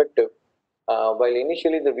chain perspective. While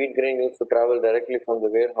initially the wheat grain used to travel directly from the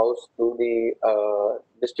warehouse to the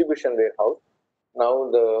distribution warehouse, now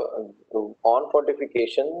on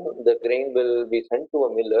fortification, the grain will be sent to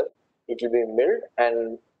a miller. It will be milled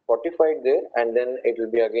and fortified there, and then it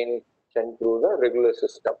will be again sent through the regular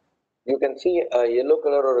system. You can see a yellow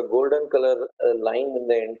color or a golden color line in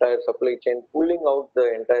the entire supply chain, pulling out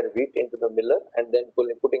the entire wheat into the miller and then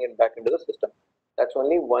putting it back into the system. That's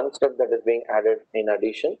only one step that is being added in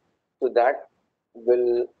addition. So that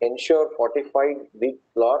will ensure fortified wheat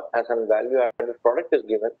flour as a value-added product is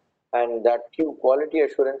given, and that quality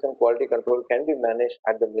assurance and quality control can be managed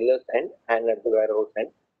at the miller's end and at the warehouse end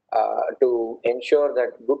to ensure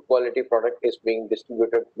that good quality product is being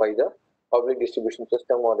distributed by the public distribution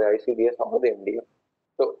system or the ICDS or the MDO.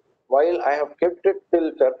 So while I have kept it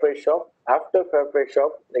till fair price shop, after fair price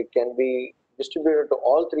shop, it can be distributed to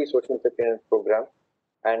all three social safety net programs,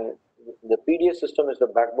 and the PDS system is the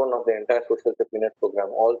backbone of the entire social safety net program,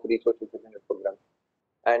 all three social safety net programs.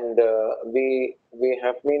 And we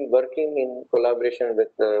have been working in collaboration with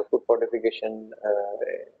the Food Fortification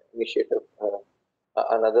Initiative,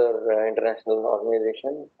 another international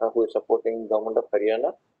organization who is supporting government of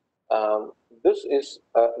Haryana. This is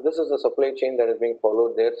a supply chain that is being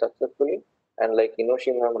followed there successfully, and like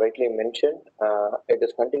Inoshi ma'am rightly mentioned, it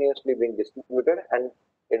is continuously being distributed and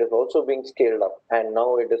it is also being scaled up, and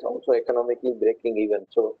now it is also economically breaking even.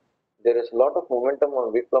 So there is a lot of momentum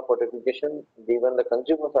on wheat flour fortification. Even the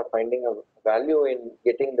consumers are finding a value in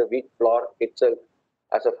getting the wheat flour itself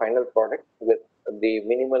as a final product with the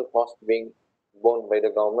minimal cost being borne by the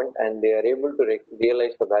government, and they are able to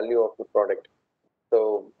realize the value of the product.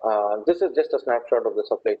 So this is just a snapshot of the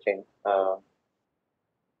supply chain for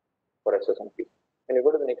SSMP. Can you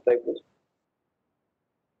go to the next slide, please?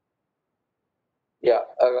 Yeah,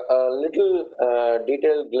 a little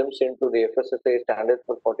detailed glimpse into the FSSAI standards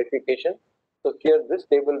for fortification. So here, this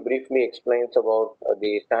table briefly explains about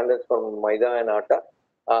the standards for Maida and Atta.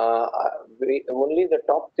 Only the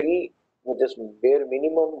top three, which is bare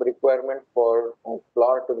minimum requirement for wheat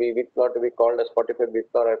flour to be called as fortified wheat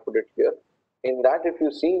flour, I put it here. In that, if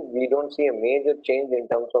you see, we don't see a major change in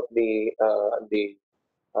terms of the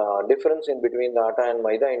difference in between the Atta and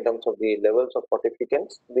Maida in terms of the levels of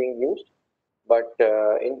fortificants being used. But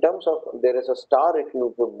in terms of, there is a star, if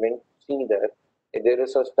you could see there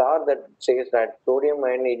is a star that says that sodium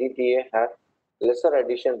ion EDTA has lesser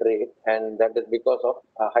addition rate, and that is because of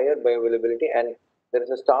higher bioavailability. And there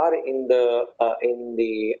is a star in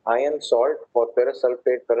the iron salt for ferrous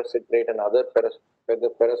sulfate, ferrous citrate, and other ferrous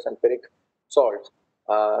and ferric salts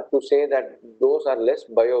to say that those are less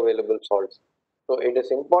bioavailable salts. So it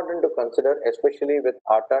is important to consider, especially with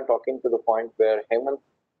Atta, talking to the point where Hemant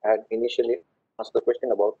had initially asked the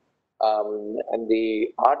question about, and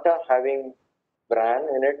the Atta having bran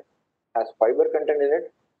in it, has fiber content in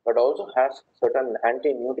it, but also has certain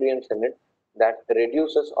anti-nutrients in it that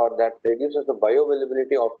reduces the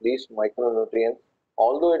bioavailability of these micronutrients.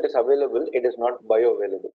 Although it is available, it is not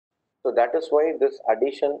bioavailable. So that is why this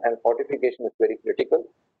addition and fortification is very critical.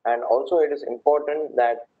 And also it is important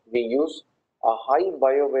that we use a high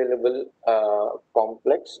bioavailable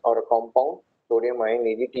complex or a compound, sodium ion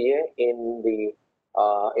EDTA, in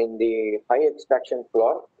the high extraction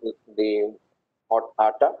flour, the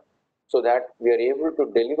Atta, so that we are able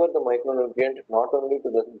to deliver the micronutrient not only to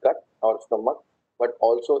the gut or stomach, but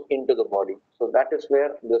also into the body. So that is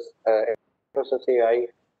where this FSSAI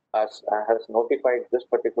has notified this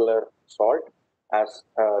particular salt as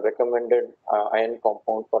recommended iron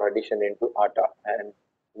compound for addition into Atta. And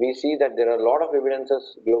we see that there are a lot of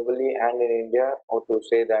evidences globally and in India to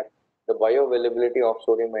say that the bioavailability of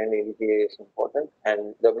sodium ion EDTA is important,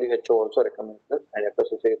 and WHO also recommends this, and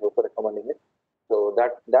FSSAI is also recommending it. So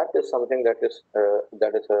that is something that is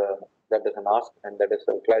an ask, and that is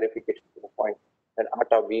a clarification to the point that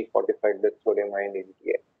Atta be fortified with sodium ion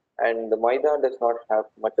EDTA. And the Maida does not have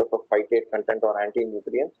much of a phytate content or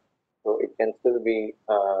anti-nutrients, so it can still be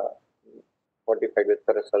fortified with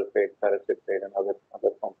ferrous sulfate, ferrous citrate, and other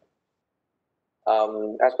compounds.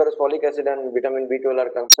 As far as folic acid and vitamin B12 are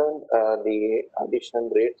concerned, the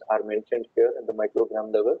addition rates are mentioned here at the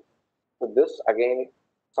microgram level. So this again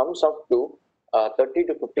sums up to 30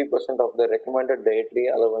 to 50% of the recommended dietary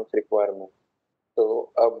allowance requirement. So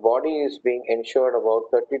a body is being ensured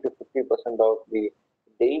about 30 to 50% of the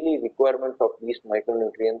daily requirements of these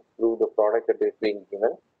micronutrients through the product that is being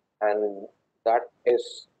given, and that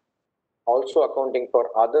is also accounting for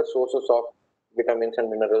other sources of vitamins and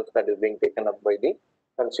minerals that is being taken up by the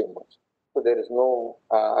consumers. So there is no,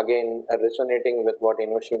 again, resonating with what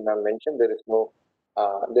Inoshi ma'am mentioned, there is no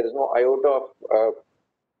iota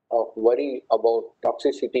of worry about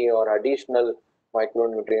toxicity or additional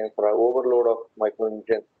micronutrients or overload of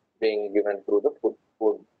micronutrients being given through the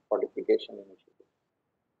food fortification initiative.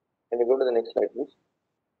 Can you go to the next slide, please?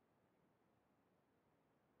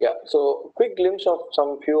 Yeah, so quick glimpse of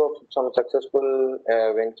some successful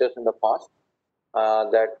ventures in the past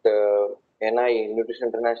that NI Nutrition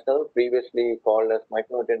International, previously called as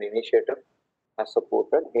Micronutrient Initiative, has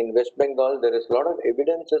supported. In West Bengal, there is a lot of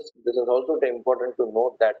evidences. This is also important to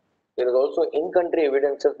note that there is also in-country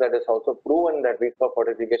evidences that is also proven that wheat flour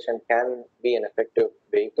fortification can be an effective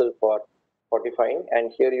vehicle for fortifying.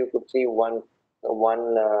 And here you could see one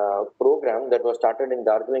program that was started in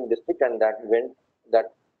Darjeeling district, and that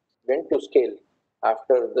went to scale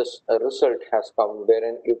after this result has come,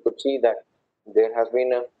 wherein you could see that there has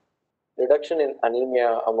been a reduction in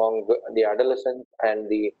anemia among the adolescents and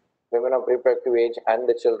the women of reproductive age and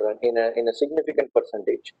the children in a significant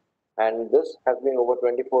percentage. And this has been over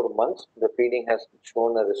 24 months. The feeding has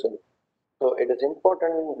shown a result. So it is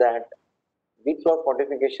important that wheat flour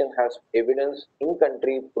fortification has evidence in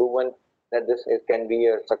country proven that can be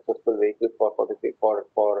a successful vehicle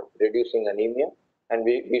for reducing anemia, and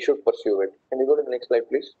we should pursue it. Can you go to the next slide,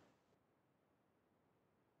 please?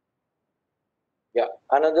 Yeah,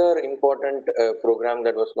 another important program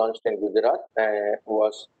that was launched in Gujarat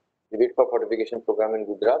was the wheat flour fortification program in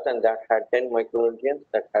Gujarat, and that had 10 micronutrients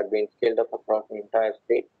that had been scaled up across the entire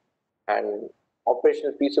state. And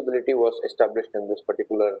operational feasibility was established in this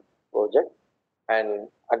particular project. And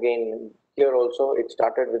again, here also it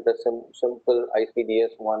started with the simple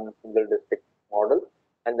ICDS one single district model,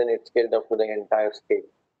 and then it scaled up to the entire state.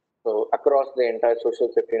 So across the entire social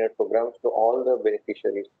safety net programs to all the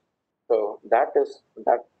beneficiaries. So that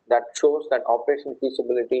shows that operation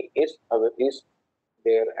feasibility is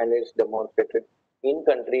there and is demonstrated in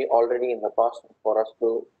country already in the past for us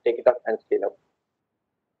to take it up and scale up.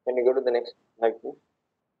 Can you go to the next slide, please?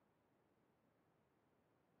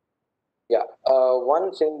 Yeah,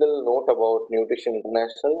 one single note about Nutrition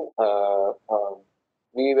International.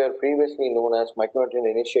 We were previously known as Micronutrient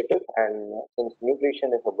Initiative, and since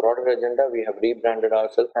nutrition is a broader agenda, we have rebranded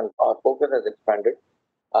ourselves and our focus has expanded.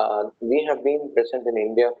 We have been present in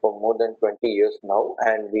India for more than 20 years now,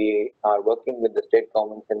 and we are working with the state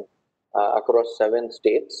governments in across 7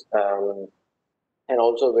 states, and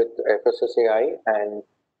also with FSSAI and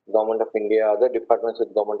Government of India, other departments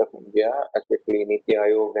with Government of India, especially Niti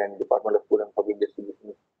Aayog and Department of Food and Public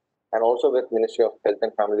Distribution, and also with Ministry of Health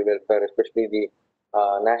and Family Welfare, especially the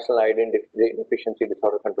National Iodine Deficiency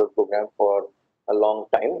Disorder Control Program for a long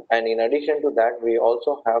time. And in addition to that, we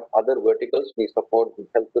also have other verticals. We support the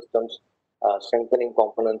health systems, strengthening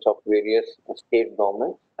components of various state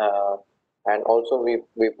governments, and also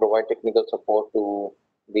we provide technical support to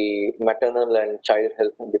the maternal and child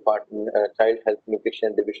health department, child health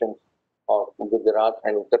nutrition divisions of Gujarat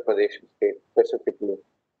and Uttar Pradesh state specifically.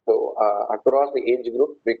 So across the age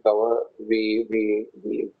group, we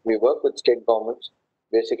work with state governments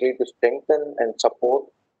basically to strengthen and support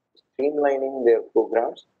streamlining their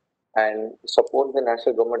programs and support the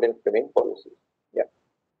national government in framing policies. Yeah.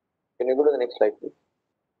 Can you go to the next slide, please?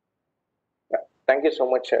 Yeah. Thank you so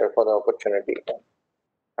much for the opportunity.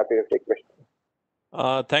 Happy to take questions.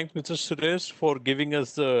 Thanks, Mr. Suresh, for giving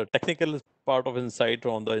us the technical part of insight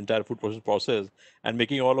on the entire food process and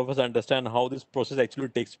making all of us understand how this process actually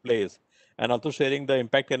takes place, and also sharing the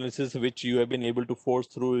impact analysis which you have been able to force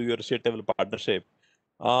through your state level partnership.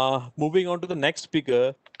 Moving on to the next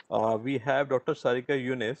speaker, we have Dr. Sarika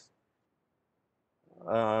Yunus.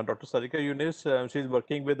 Dr. Sarika Yunus, she is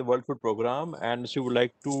working with the World Food Program, and she would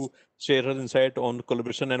like to share her insight on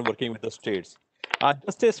collaboration and working with the states.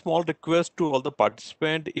 Just a small request to all the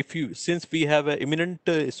participants, since we have eminent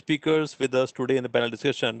speakers with us today in the panel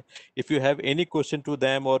discussion, if you have any question to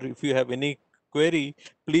them or if you have any query,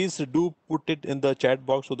 please do put it in the chat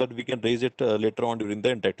box so that we can raise it later on during the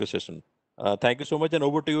interactive session. Thank you so much, and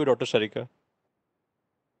over to you, Dr. Sarika.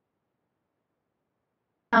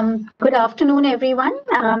 Good afternoon, everyone.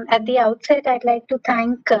 At the outset, I'd like to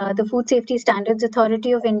thank the Food Safety Standards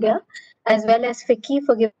Authority of India as well as FICCI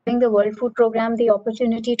for giving the World Food Program the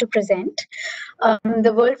opportunity to present.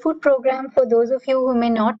 The World Food Program, for those of you who may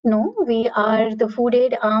not know, we are the food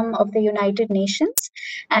aid arm of the United Nations,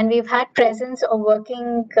 and we've had presence of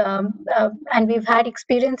working, and we've had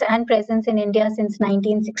experience and presence in India since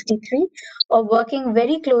 1963, of working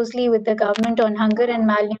very closely with the government on hunger and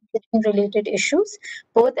malnutrition related issues,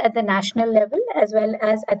 both at the national level as well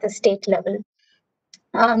as at the state level.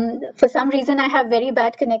 For some reason, I have very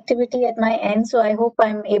bad connectivity at my end, so I hope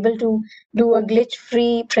I'm able to do a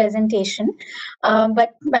glitch-free presentation.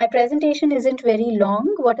 But my presentation isn't very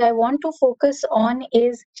long. What I want to focus on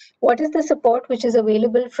is what is the support which is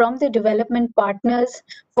available from the development partners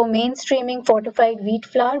for mainstreaming fortified wheat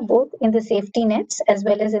flour, both in the safety nets as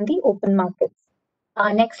well as in the open markets.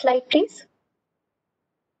 Next slide, please.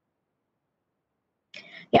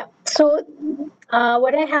 Yeah, so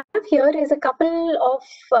what I have here is a couple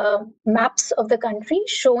of maps of the country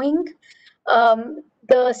showing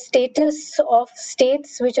the status of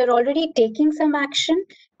states which are already taking some action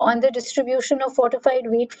on the distribution of fortified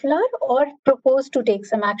wheat flour or propose to take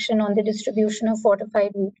some action on the distribution of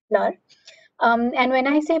fortified wheat flour. And when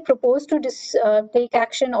I say propose to take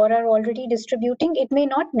action or are already distributing, it may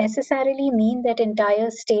not necessarily mean that entire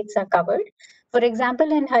states are covered. For example,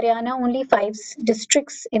 in Haryana, only 5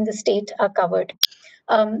 districts in the state are covered.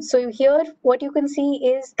 So here, what you can see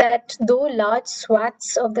is that though large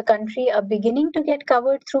swaths of the country are beginning to get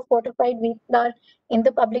covered through fortified wheat flour in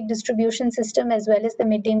the public distribution system as well as the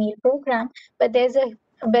midday meal program, but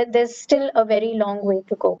there's still a very long way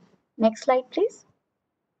to go. Next slide, please.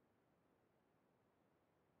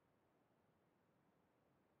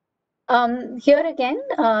 Here again,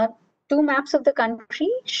 2 maps of the country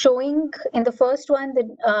showing in the first one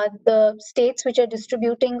the states which are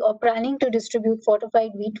distributing or planning to distribute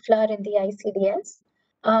fortified wheat flour in the ICDS.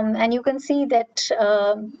 And you can see that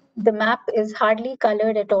the map is hardly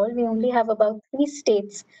colored at all. We only have about 3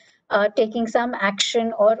 states taking some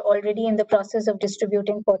action or already in the process of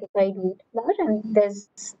distributing fortified wheat flour. And there's,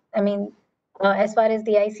 as far as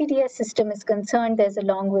the ICDS system is concerned, there's a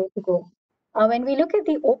long way to go. When we look at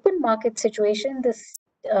the open market situation,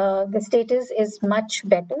 the status is much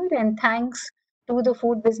better, and thanks to the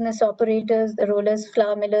food business operators, the rollers,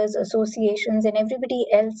 flour millers, associations, and everybody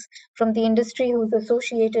else from the industry who's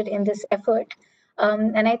associated in this effort.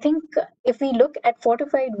 And I think if we look at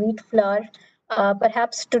fortified wheat flour,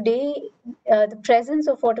 perhaps today the presence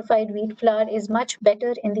of fortified wheat flour is much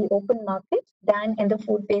better in the open market than in the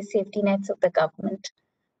food-based safety nets of the government.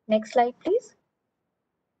 Next slide, please.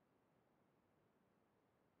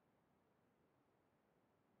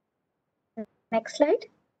 Next slide.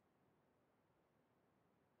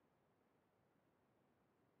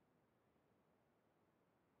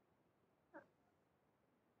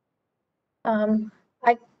 I'm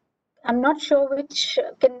not sure which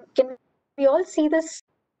can we all see the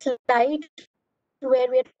slide where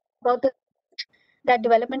we're about that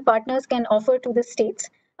development partners can offer to the states.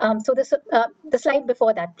 So this the slide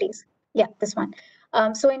before that, please. Yeah, this one.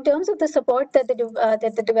 So in terms of the support that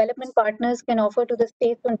the development partners can offer to the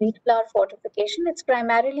states on wheat flour fortification, it's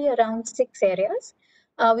primarily around 6 areas.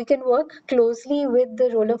 We can work closely with the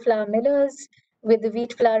roller flour millers, with the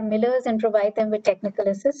wheat flour millers, and provide them with technical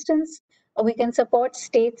assistance. We can support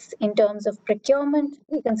states in terms of procurement.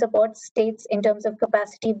 We can support states in terms of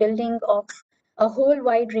capacity building of a whole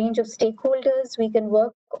wide range of stakeholders. We can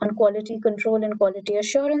work on quality control and quality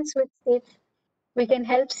assurance with states. We can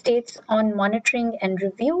help states on monitoring and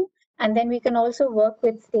review. And then we can also work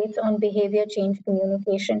with states on behavior change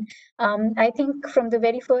communication. I think from the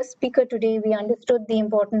very first speaker today, we understood the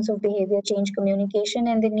importance of behavior change communication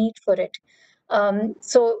and the need for it.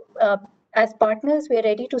 As partners, we are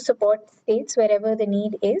ready to support states wherever the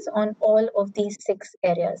need is on all of these 6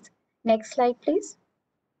 areas. Next slide, please.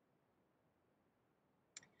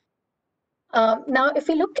 Now, if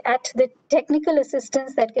we look at the technical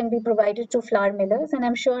assistance that can be provided to flour millers, and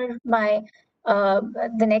I'm sure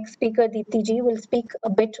the next speaker, Deepti ji, will speak a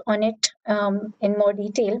bit on it in more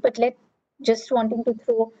detail, but just wanting to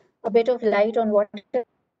throw a bit of light on what are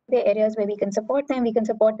the areas where we can support them. We can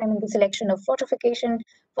support them in the selection of fortification,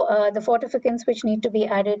 the fortificants which need to be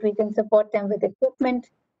added. We can support them with equipment.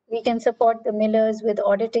 We can support the millers with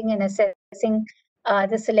auditing and assessing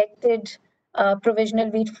the selected provisional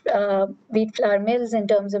wheat flour mills in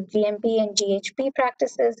terms of GMP and GHP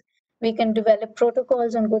practices. We can develop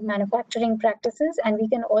protocols on good manufacturing practices, and we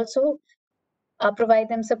can also provide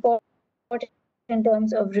them support in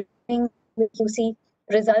terms of reviewing the QC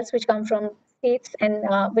results which come from states and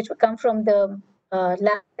which come from the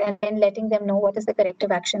lab and then letting them know what is the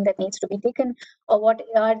corrective action that needs to be taken or what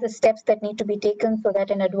are the steps that need to be taken so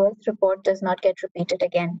that an adverse report does not get repeated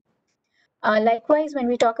again. Likewise, when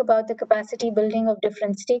we talk about the capacity building of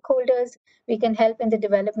different stakeholders, we can help in the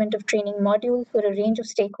development of training modules for a range of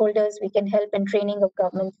stakeholders. We can help in training of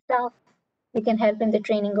government staff. We can help in the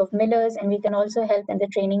training of millers, and we can also help in the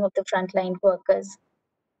training of the frontline workers.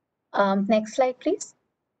 Next slide, please.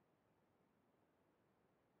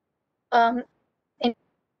 In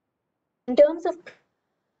terms of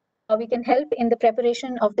we can help in the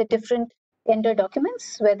preparation of the different tender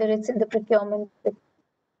documents, whether it's in the procurement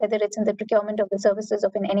of the services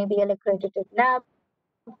of an NABL accredited lab,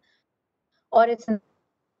 or it's in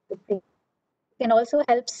the can also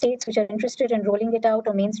help states which are interested in rolling it out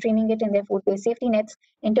or mainstreaming it in their food-based safety nets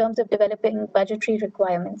in terms of developing budgetary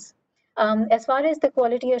requirements. As far as the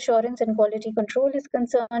quality assurance and quality control is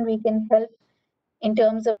concerned, we can help in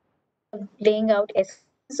terms of laying out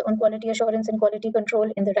SOPs on quality assurance and quality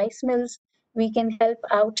control in the rice mills. We can help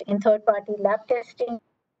out in third-party lab testing.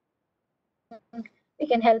 We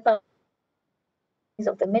can help out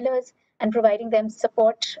of the millers and providing them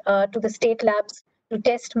support to the state labs to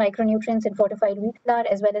test micronutrients in fortified wheat flour,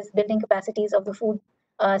 as well as building capacities of the food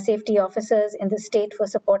safety officers in the state for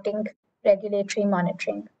supporting regulatory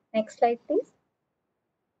monitoring. Next slide, please.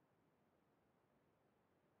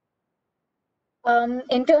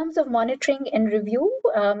 In terms of monitoring and review,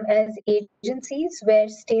 as agencies where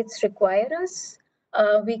states require us,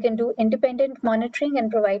 we can do independent monitoring and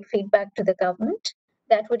provide feedback to the government.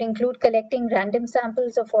 That would include collecting random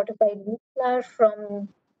samples of fortified wheat flour from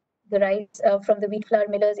the wheat flour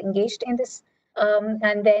millers engaged in this,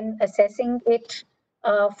 and then assessing it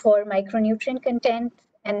for micronutrient content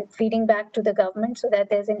and feeding back to the government so that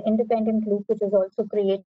there's an independent loop which is also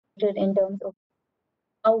created in terms of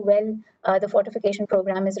how well the fortification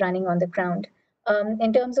program is running on the ground.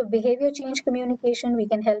 In terms of behavior change communication, we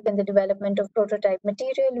can help in the development of prototype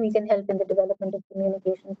material, we can help in the development of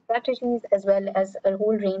communication strategies, as well as a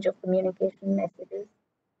whole range of communication messages.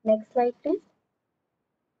 Next slide, please.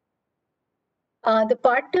 The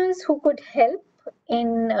partners who could help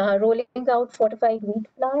in rolling out fortified wheat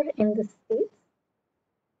flour in the states,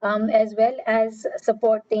 as well as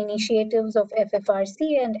support the initiatives of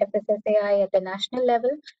FFRC and FSSAI at the national level,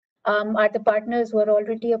 are the partners who are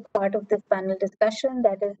already a part of this panel discussion.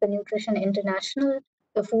 That is the Nutrition International,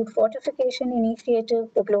 the Food Fortification Initiative,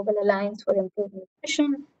 the Global Alliance for Improved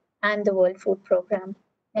Nutrition, and the World Food Programme.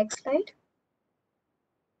 Next slide.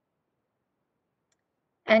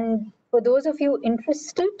 And for those of you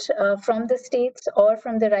interested from the states or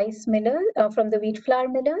from the rice miller, from the wheat flour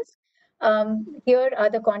millers, here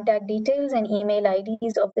are the contact details and email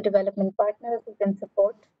IDs of the development partners who can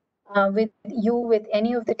support with you with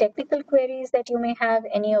any of the technical queries that you may have,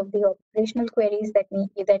 any of the operational queries that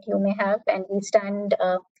you may have, and we stand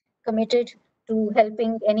committed to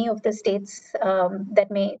helping any of the states that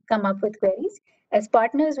may come up with queries. As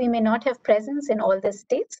partners, we may not have presence in all the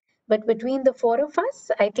states, but between the four of us,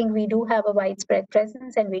 I think we do have a widespread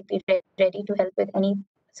presence and we'd be ready to help with any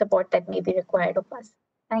support that may be required of us.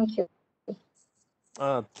 Thank you.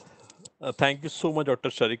 Thank you so much, Dr.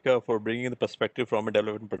 Sharika, for bringing the perspective from a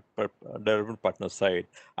development partner side.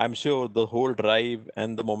 I'm sure the whole drive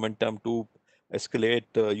and the momentum to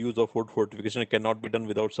escalate use of food fortification cannot be done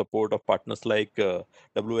without support of partners like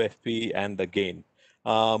WFP and the GAIN.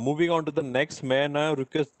 Moving on to the next, may I now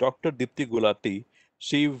request Dr. Dipti Gulati.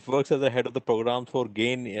 She works as the head of the program for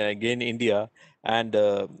GAIN India, and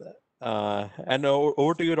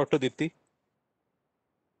over to you, Dr. Dipti.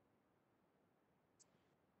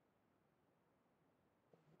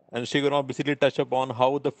 And she will now basically touch upon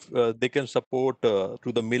how they can support to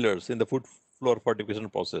the millers in the food floor fortification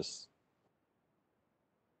process.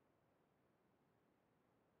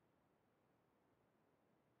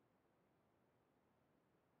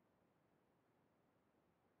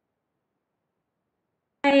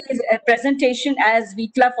 Presentation as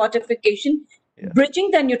wheat flour fortification,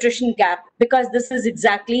 bridging the nutrition gap, because this is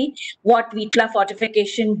exactly what wheat flour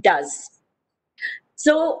fortification does.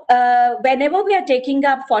 So whenever we are taking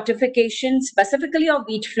up fortification, specifically of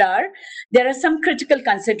wheat flour, there are some critical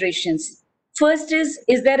considerations. First is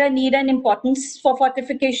there a need and importance for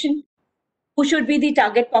fortification? Who should be the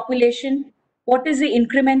target population? What is the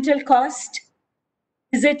incremental cost?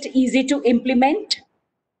 Is it easy to implement?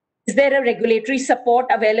 Is there a regulatory support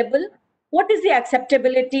available? What is the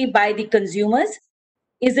acceptability by the consumers?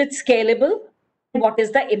 Is it scalable? What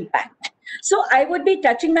is the impact? So I would be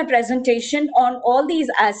touching my presentation on all these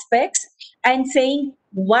aspects and saying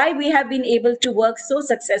why we have been able to work so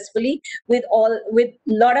successfully with a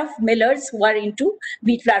lot of millers who are into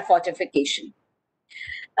wheat flour fortification.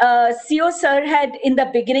 CO sir had in the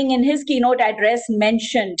beginning in his keynote address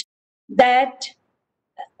mentioned that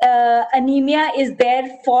anemia is there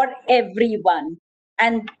for everyone,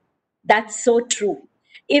 and that's so true.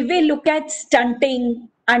 If we look at stunting,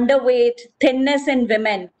 underweight, thinness in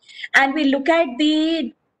women, and we look at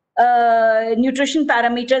the nutrition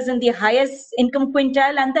parameters in the highest income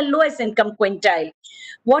quintile and the lowest income quintile,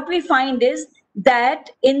 what we find is that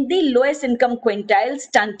in the lowest income quintile,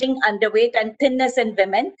 stunting, underweight, and thinness in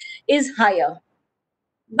women is higher.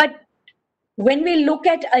 But when we look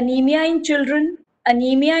at anemia in children,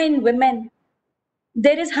 anemia in women,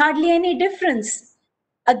 there is hardly any difference.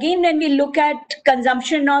 Again, when we look at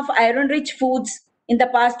consumption of iron-rich foods in the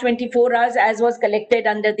past 24 hours, as was collected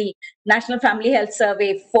under the National Family Health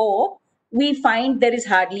Survey 4, we find there is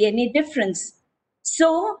hardly any difference.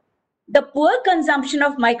 So, the poor consumption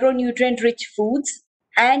of micronutrient-rich foods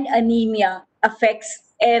and anemia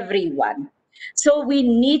affects everyone. So, we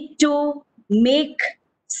need to make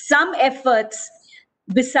some efforts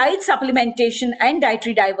besides supplementation and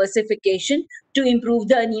dietary diversification to improve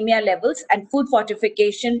the anemia levels, and food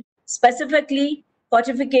fortification, specifically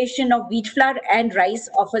fortification of wheat flour and rice,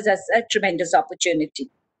 offers us a tremendous opportunity.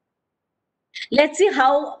 Let's see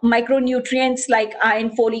how micronutrients like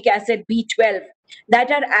iron, folic acid, B12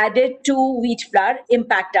 that are added to wheat flour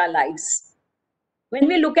impact our lives. When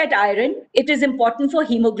we look at iron, it is important for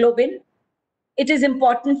hemoglobin. It is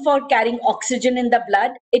important for carrying oxygen in the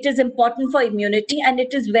blood. It is important for immunity, and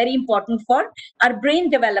it is very important for our brain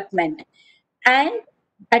development. And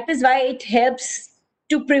that is why it helps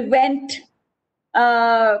to prevent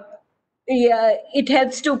it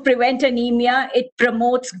helps to prevent anemia. It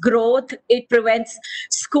promotes growth. It prevents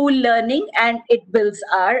school learning, and it builds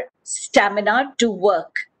our stamina to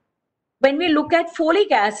work. When we look at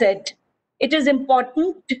folic acid, it is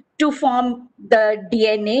important to form the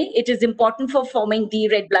DNA. It is important for forming the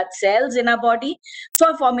red blood cells in our body,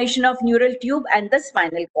 for formation of neural tube and the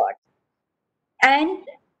spinal cord. And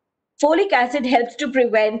folic acid helps to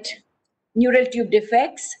prevent neural tube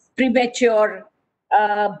defects, premature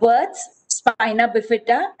births, spina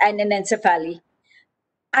bifida, and anencephaly.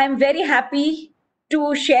 I'm very happy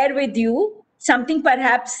to share with you something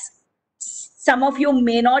perhaps some of you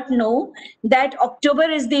may not know, that October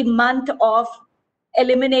is the month of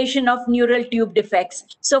elimination of neural tube defects.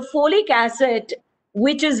 So folic acid,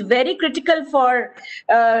 which is very critical for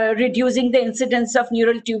reducing the incidence of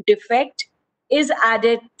neural tube defect, is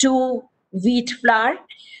added to wheat flour.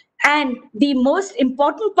 And the most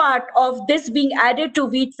important part of this being added to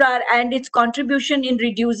wheat flour and its contribution in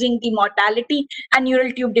reducing the mortality and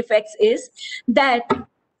neural tube defects is that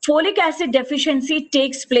folic acid deficiency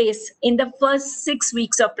takes place in the first 6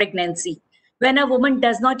 weeks of pregnancy, when a woman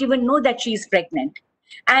does not even know that she is pregnant,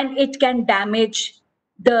 and it can damage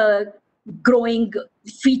the growing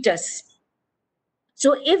fetus.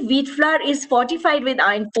 So if wheat flour is fortified with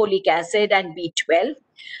iron, folic acid, and B12,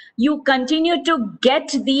 you continue to get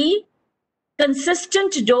the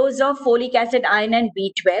consistent dose of folic acid, iron, and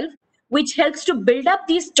B12, which helps to build up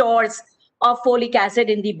these stores of folic acid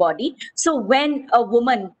in the body. So when a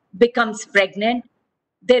woman becomes pregnant,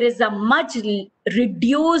 there is a much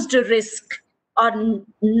reduced risk or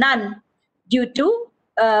none due to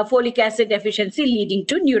folic acid deficiency leading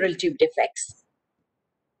to neural tube defects.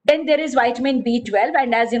 Then there is vitamin B12,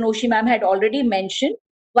 and as Inoshi ma'am had already mentioned,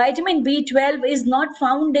 vitamin B12 is not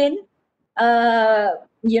found in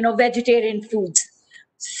vegetarian foods.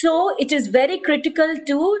 So it is very critical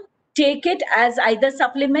to take it as either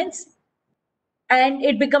supplements, and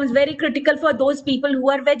it becomes very critical for those people who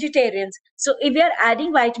are vegetarians. So if we are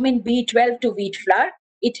adding vitamin B12 to wheat flour,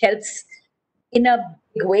 it helps in a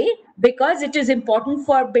big way, because it is important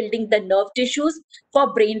for building the nerve tissues,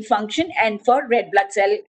 for brain function, and for red blood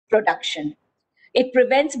cell production. It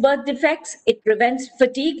prevents birth defects, it prevents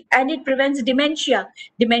fatigue, and it prevents dementia.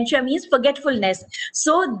 Dementia means forgetfulness.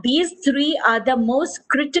 So these three are the most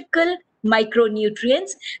critical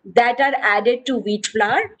micronutrients that are added to wheat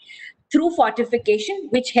flour through fortification,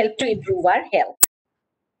 which help to improve our health.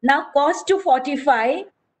 Now, cost to fortify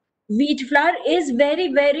wheat flour is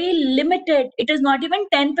very, very limited. It is not even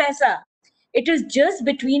 10 paisa. It is just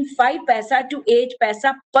between 5 paisa to 8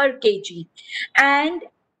 paisa per kg. And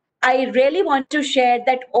I really want to share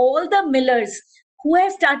that all the millers who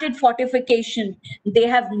have started fortification, they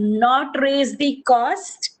have not raised the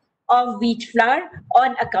cost of wheat flour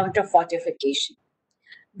on account of fortification,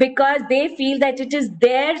 because they feel that it is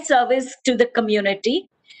their service to the community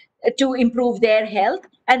to improve their health,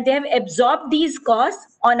 and they have absorbed these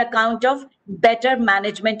costs on account of better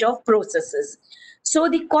management of processes. So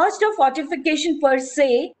the cost of fortification per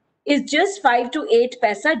se is just 5 to 8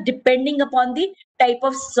 paisa, depending upon the type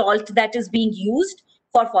of salt that is being used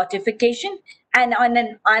for fortification, and on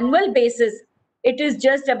an annual basis, it is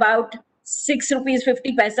just about 6 rupees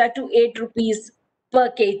 50 paisa to 8 rupees per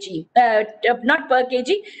kg, not per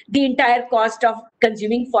kg, the entire cost of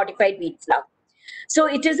consuming fortified wheat flour. So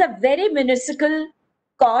it is a very minuscule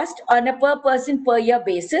cost on a per person per year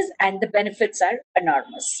basis, and the benefits are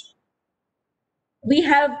enormous. We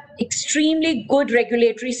have extremely good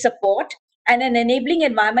regulatory support, and an enabling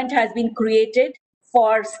environment has been created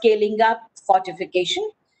for scaling up fortification.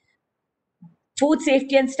 Food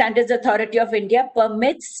Safety and Standards Authority of India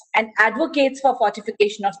permits and advocates for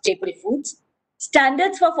fortification of staple foods.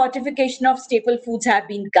 Standards for fortification of staple foods have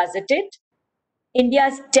been gazetted.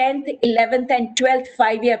 India's 10th, 11th, and 12th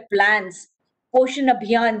 5-year plans, Poshan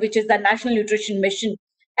Abhiyan, which is the National Nutrition Mission,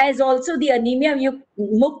 as also the Anemia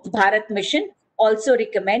Mukt Bharat Mission, also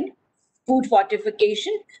recommend food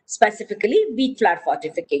fortification, specifically wheat flour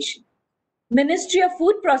fortification. Ministry of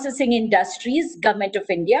Food Processing Industries, Government of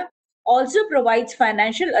India, also provides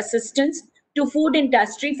financial assistance to food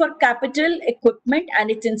industry for capital equipment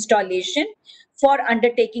and its installation for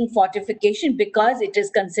undertaking fortification because it is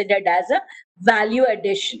considered as a value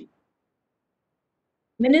addition.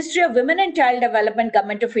 Ministry of Women and Child Development,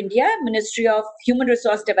 Government of India, Ministry of Human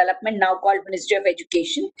Resource Development, now called Ministry of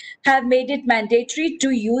Education, have made it mandatory to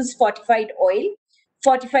use fortified oil,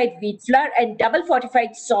 fortified wheat flour, and double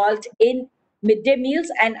fortified salt in midday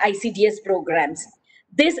meals and ICDS programs.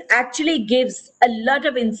 This actually gives a lot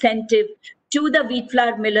of incentive to the wheat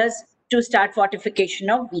flour millers to start fortification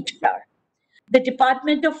of wheat flour. The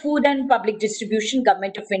Department of Food and Public Distribution,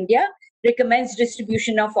 Government of India, recommends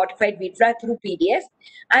distribution of fortified wheat flour through PDS.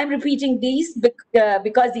 I'm repeating these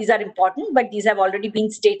because these are important, but these have already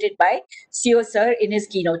been stated by CEO Sir in his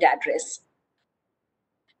keynote address.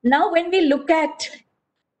 Now, when we look at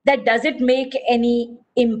that, does it make any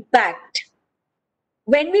impact?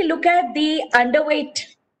 When we look at the underweight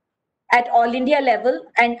at all India level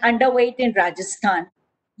and underweight in Rajasthan,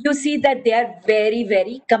 you see that they are very,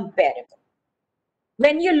 very comparable.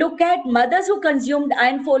 When you look at mothers who consumed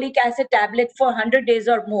iron folic acid tablet for 100 days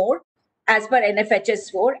or more, as per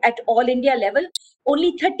NFHS4, at all India level,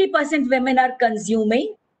 only 30% women are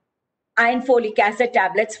consuming iron folic acid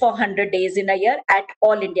tablets for 100 days in a year at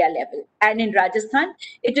all India level. And in Rajasthan,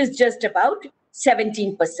 it is just about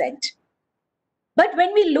 17%. But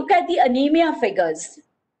when we look at the anemia figures,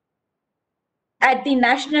 at the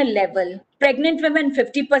national level, pregnant women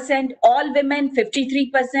 50%, all women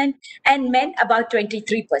 53%, and men about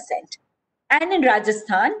 23%. And in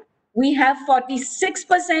Rajasthan, we have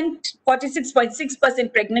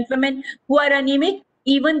 46.6% pregnant women who are anemic,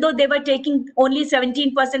 even though they were taking, only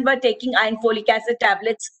 17% were taking iron folic acid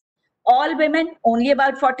tablets. All women, only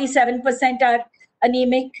about 47% are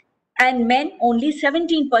anemic, and men, only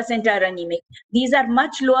 17% are anemic. These are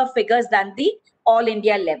much lower figures than the all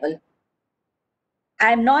India level.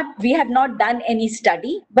 We have not done any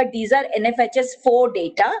study, but these are NFHS 4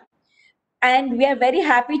 data. And we are very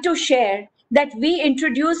happy to share that we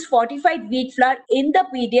introduced fortified wheat flour in the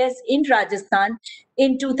PDS in Rajasthan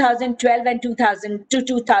in 2012 and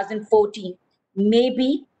 2014.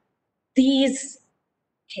 Maybe these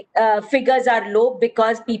figures are low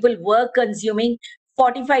because people were consuming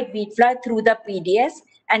fortified wheat flour through the PDS,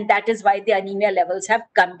 and that is why the anemia levels have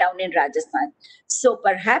come down in Rajasthan. So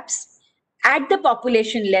perhaps at the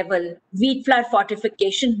population level, wheat flour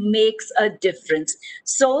fortification makes a difference.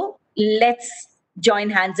 So let's join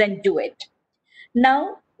hands and do it.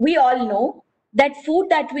 Now, we all know that food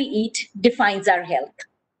that we eat defines our health.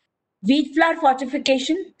 Wheat flour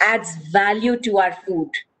fortification adds value to our food.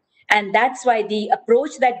 And that's why the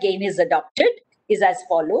approach that GAIN is adopted is as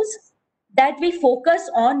follows, that we focus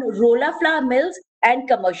on roller flour mills and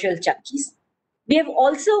commercial chakkis. We have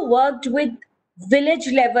also worked with village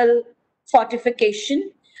level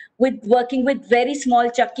fortification, with working with very small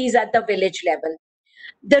chakkis at the village level.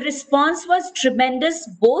 The response was tremendous,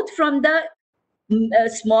 both from the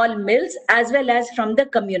small mills as well as from the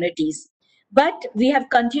communities. But we have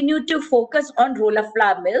continued to focus on roller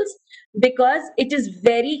flour mills because it is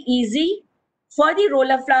very easy for the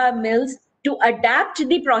roller flour mills to adapt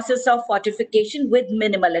the process of fortification with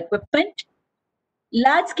minimal equipment.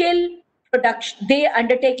 Large scale production, they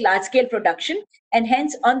undertake large scale production, and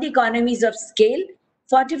hence on the economies of scale,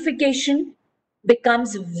 fortification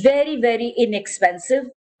becomes very, very inexpensive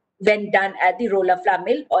when done at the roller flour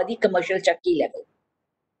mill or the commercial chakki level.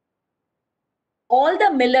 All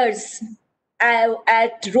the millers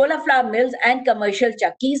at roller flour mills and commercial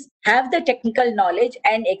chakkis have the technical knowledge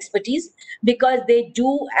and expertise because they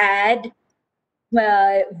do add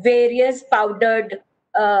various powdered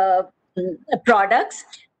products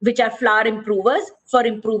which are flour improvers for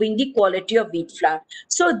improving the quality of wheat flour.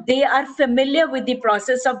 So they are familiar with the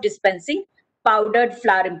process of dispensing powdered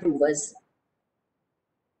flour improvers.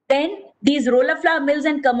 Then these roller flour mills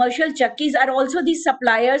and commercial chakkis are also the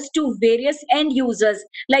suppliers to various end users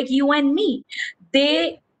like you and me.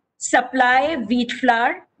 They supply wheat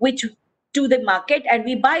flour, which to the market, and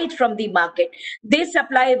we buy it from the market. They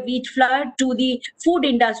supply wheat flour to the food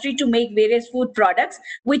industry to make various food products,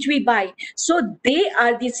 which we buy. So they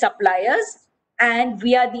are the suppliers and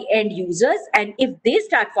we are the end users. And if they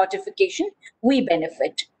start fortification, we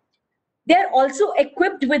benefit. They are also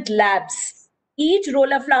equipped with labs. Each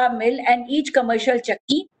roller flour mill and each commercial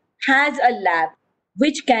chakki has a lab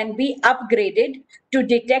which can be upgraded to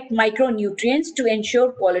detect micronutrients to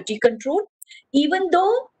ensure quality control. Even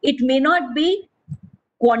though it may not be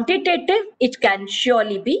quantitative, it can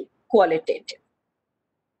surely be qualitative.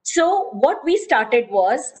 So what we started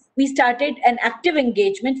was, we started an active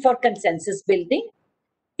engagement for consensus building,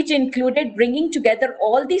 which included bringing together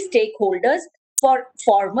all the stakeholders for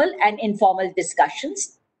formal and informal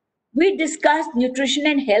discussions. We discussed nutrition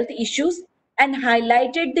and health issues and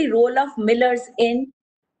highlighted the role of millers in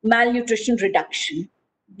malnutrition reduction.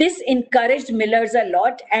 This encouraged millers a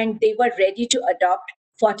lot and they were ready to adopt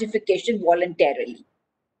fortification voluntarily.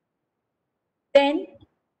 Then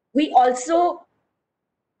we also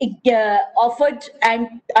offered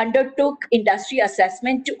and undertook industry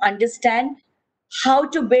assessment to understand how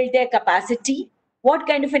to build their capacity, what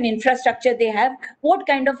kind of an infrastructure they have, what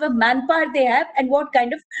kind of a manpower they have, and what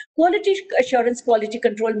kind of quality assurance, quality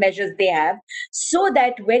control measures they have, so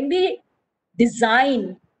that when we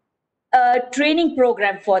design a training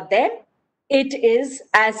program for them, it is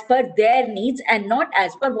as per their needs and not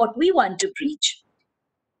as per what we want to preach.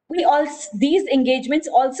 We also, these engagements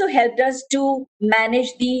also helped us to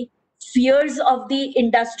manage the fears of the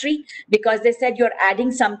industry, because they said, you're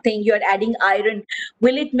adding something, you're adding iron,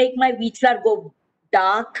 will it make my wheat flour go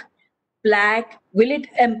dark, black, will it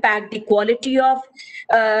impact the quality of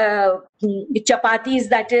chapatis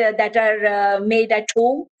that are made at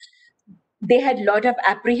home? They had a lot of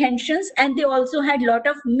apprehensions and they also had a lot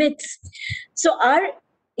of myths. So our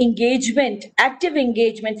engagement, active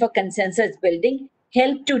engagement for consensus building,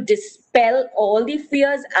 helped to dispel all the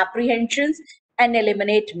fears, apprehensions, and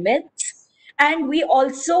eliminate myths. And we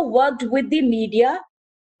also worked with the media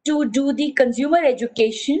to do the consumer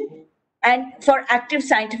education and for active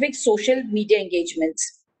scientific social media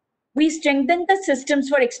engagements. We strengthened the systems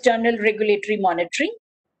for external regulatory monitoring.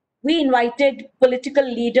 We invited political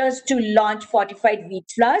leaders to launch fortified wheat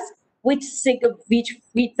flours, wheat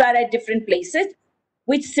flour at different places,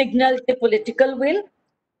 which signaled the political will.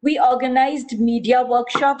 We organized media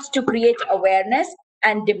workshops to create awareness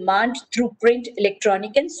and demand through print,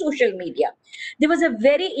 electronic, and social media. There was a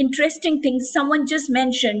very interesting thing someone just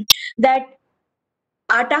mentioned, that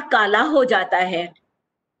aata kala ho jata hai.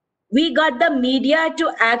 We got the media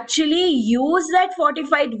to actually use that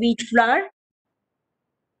fortified wheat flour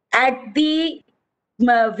at the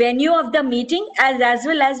venue of the meeting, as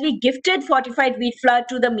well as we gifted fortified wheat flour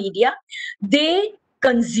to the media. They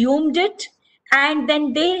consumed it and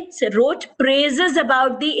then they wrote praises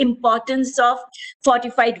about the importance of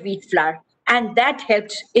fortified wheat flour, and that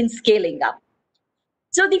helped in scaling up.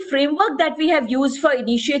 So the framework that we have used for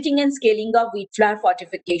initiating and scaling of wheat flour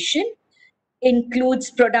fortification includes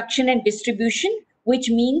production and distribution, which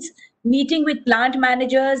means meeting with plant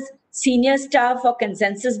managers, senior staff for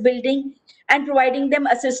consensus building, and providing them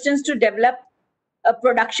assistance to develop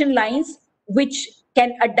production lines which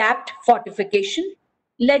can adapt fortification,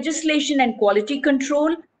 legislation and quality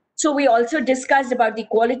control. So we also discussed about the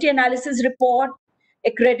quality analysis report,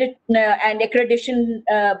 accreditation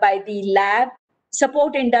by the lab,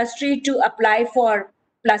 support industry to apply for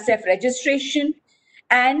plus F registration,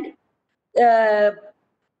 and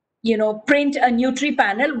print a Nutri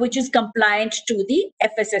panel which is compliant to the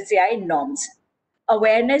FSSAI norms.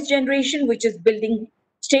 Awareness generation, which is building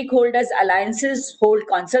stakeholders, alliances, hold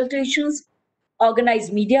consultations,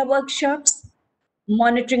 organize media workshops,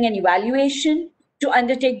 monitoring and evaluation, to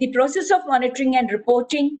undertake the process of monitoring and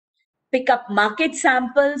reporting, pick up market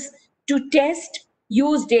samples, to test,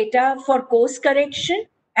 use data for course correction,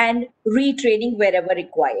 and retraining wherever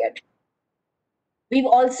required. We've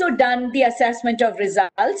also done the assessment of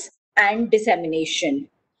results and dissemination.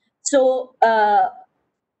 So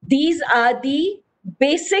these are the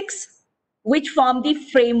basics which form the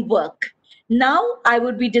framework. Now I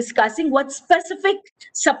would be discussing what specific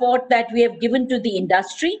support that we have given to the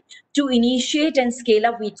industry to initiate and scale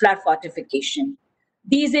up wheat flour fortification.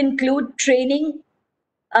 These include training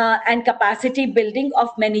and capacity building of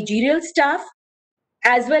managerial staff,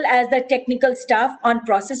 as well as the technical staff on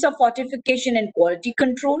process of fortification and quality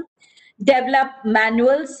control, develop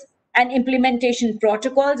manuals and implementation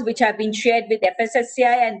protocols which have been shared with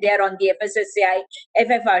FSSCI, and they are on the FSSCI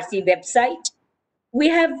FFRC website. We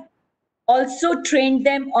have also trained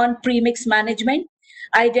them on premix management,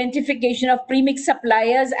 identification of premix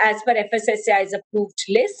suppliers as per FSSCI's approved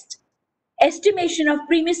list, estimation of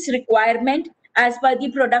premix requirement as per the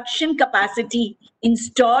production capacity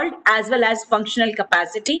installed as well as functional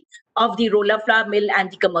capacity of the roller flour mill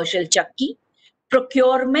and the commercial chakki,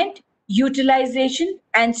 procurement, utilization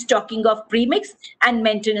and stocking of premix, and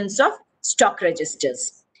maintenance of stock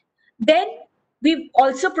registers. Then we've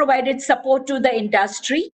also provided support to the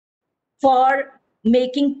industry for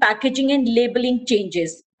making packaging and labeling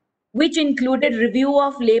changes, which included review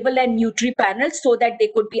of label and nutri panels so that they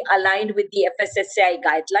could be aligned with the FSSAI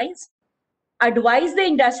guidelines, advise the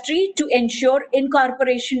industry to ensure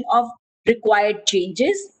incorporation of required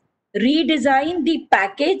changes, redesign the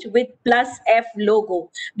package with plus F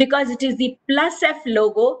logo, because it is the plus F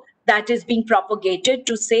logo that is being propagated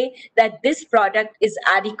to say that this product is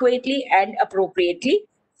adequately and appropriately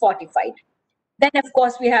fortified. Then, of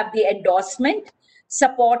course, we have the endorsement,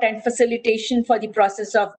 support and facilitation for the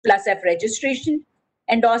process of plus F registration,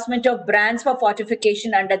 endorsement of brands for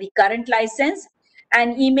fortification under the current license,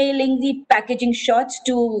 and emailing the packaging shots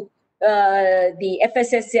to the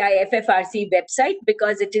FSSCI FFRC website,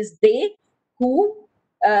 because it is they who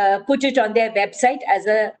put it on their website as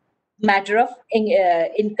a matter of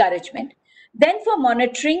encouragement. Then for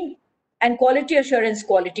monitoring and quality assurance,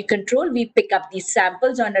 quality control, we pick up these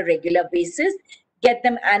samples on a regular basis, get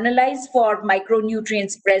them analyzed for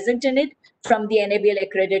micronutrients present in it from the NABL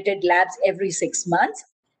accredited labs every 6 months.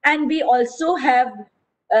 And we also have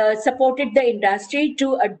supported the industry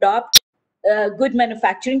to adopt good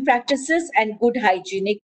manufacturing practices and good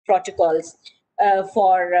hygienic protocols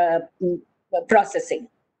for processing.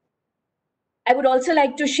 I would also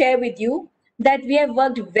like to share with you that we have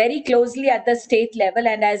worked very closely at the state level,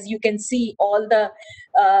 and as you can see, all the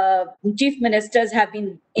chief ministers have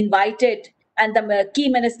been invited and the key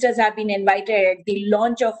ministers have been invited at the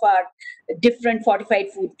launch of our different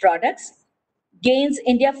fortified food products. GAIN's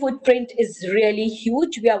India footprint is really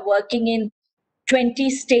huge. We are working in 20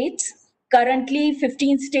 states. Currently,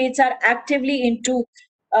 15 states are actively into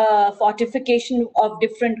fortification of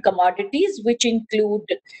different commodities, which include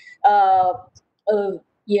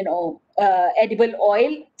edible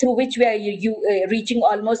oil, through which we are reaching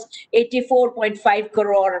almost 84.5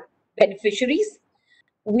 crore beneficiaries.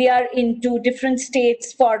 We are into different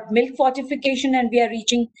states for milk fortification, and we are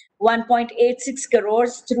reaching 1.86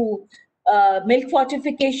 crores through milk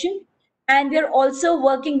fortification. And we are also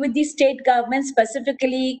working with the state government,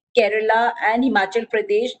 specifically Kerala and Himachal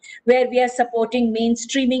Pradesh, where we are supporting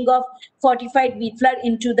mainstreaming of fortified wheat flour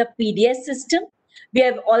into the PDS system. We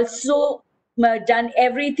have also done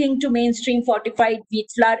everything to mainstream fortified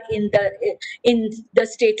wheat flour in the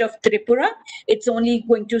state of Tripura. It's only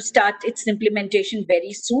going to start its implementation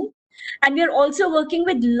very soon. And we are also working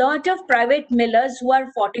with a lot of private millers who are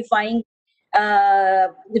fortifying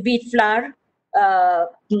the wheat flour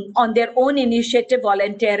on their own initiative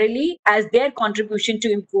voluntarily as their contribution to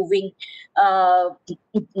improving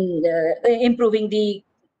the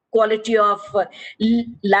quality of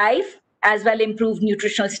life, as well improve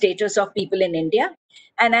nutritional status of people in India.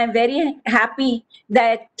 And I'm very happy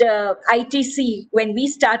that ITC, when we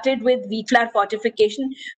started with wheat flour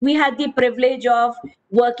fortification, we had the privilege of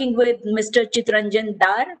working with Mr. Chitranjan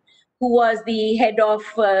Dar, who was the head of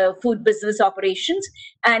food business operations.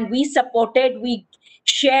 And we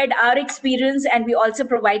shared our experience, and we also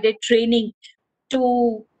provided training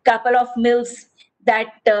to a couple of mills that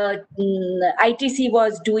ITC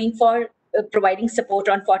was doing for providing support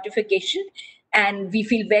on fortification. And we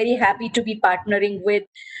feel very happy to be partnering with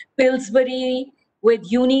Pillsbury, with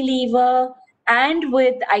Unilever, and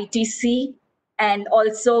with ITC, and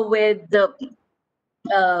also with the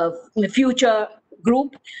Future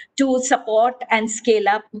Group to support and scale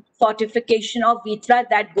up fortification of wheat flour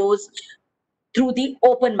that goes through the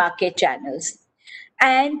open market channels.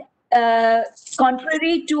 And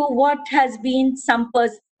contrary to what has been some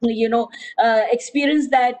experience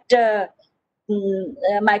that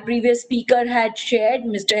my previous speaker had shared,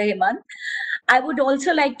 Mr. Hemant, I would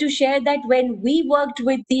also like to share that when we worked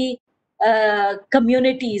with the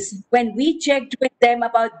communities, when we checked with them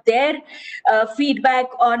about their feedback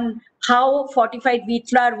on how fortified wheat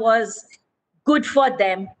flour was good for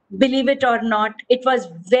them, believe it or not, it was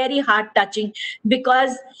very heart touching,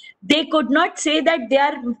 because they could not say that they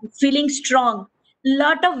are feeling strong.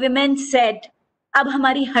 Lot of women said, अब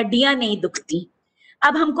हमारी हड्डियां नहीं दुखती,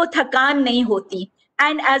 अब हमको थकान नहीं होती.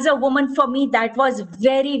 And as a woman, for me, that was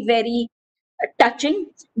very, very touching,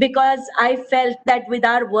 because I felt that with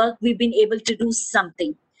our work, we've been able to do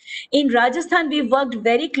something. In Rajasthan, we worked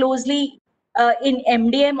very closely in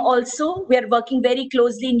MDM also. We are working very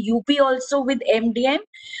closely in UP also with MDM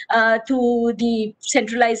to the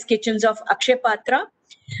centralized kitchens of Akshay Patra.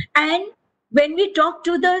 And when we talked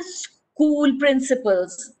to the school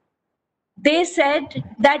principals, they said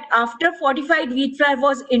that after fortified wheat flour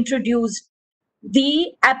was introduced,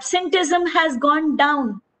 the absenteeism has gone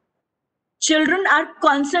down. Children are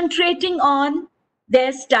concentrating on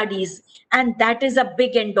their studies, and that is a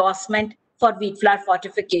big endorsement for wheat flour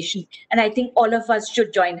fortification. And I think all of us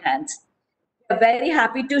should join hands. We're very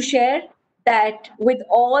happy to share that with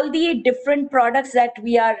all the different products that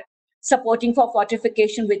we are supporting for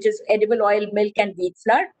fortification, which is edible oil, milk, and wheat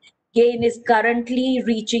flour, gain is currently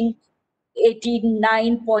reaching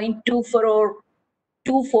 89.24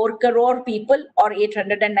 crore people, or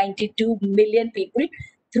 892 million people,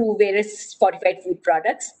 through various fortified food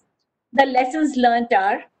products. The lessons learned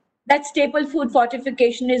are that staple food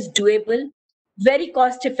fortification is doable, very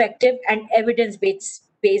cost effective, and evidence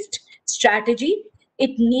based strategy.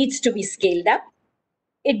 It needs to be scaled up.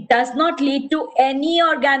 It does not lead to any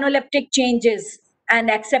organoleptic changes, and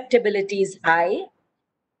acceptability is high.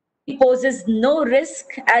 It poses no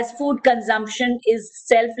risk, as food consumption is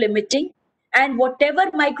self-limiting, and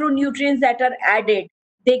whatever micronutrients that are added,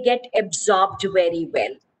 they get absorbed very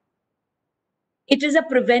well. It is a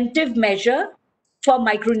preventive measure for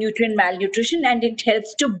micronutrient malnutrition, and it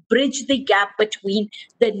helps to bridge the gap between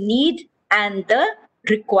the need and the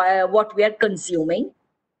what we are consuming.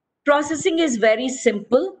 Processing is very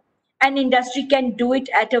simple, and industry can do it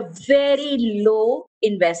at a very low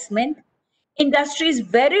investment. Industry is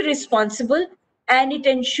very responsible, and it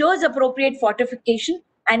ensures appropriate fortification,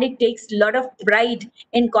 and it takes a lot of pride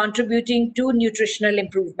in contributing to nutritional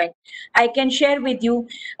improvement. I can share with you,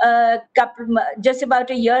 just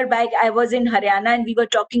about a year back, I was in Haryana, and we were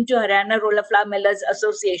talking to Haryana Roller Flour Millers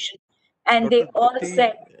Association, and they Dr. all Dipti,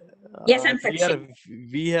 said, yes, I'm we are finishing.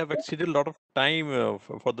 we have exceeded a lot of time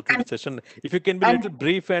for the I'm, today's session. If you can be a I'm little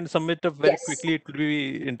brief and submit up very yes. quickly, it will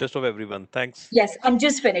be interest of everyone. Thanks. Yes, I'm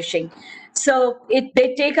just finishing. So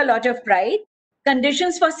they take a lot of pride.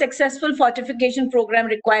 Conditions for successful fortification program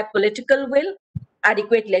require political will,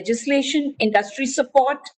 adequate legislation, industry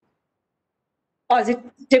support,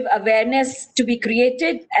 positive awareness to be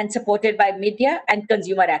created and supported by media, and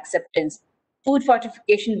consumer acceptance. Food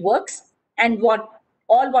fortification works, and what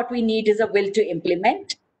we need is a will to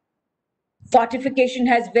implement. Fortification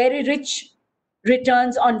has very rich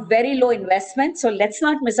returns on very low investment, so let's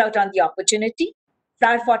not miss out on the opportunity.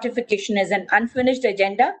 Flour fortification is an unfinished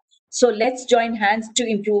agenda, so let's join hands to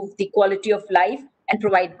improve the quality of life and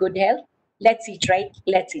provide good health. Let's eat right,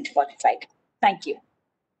 let's eat fortified. Thank you.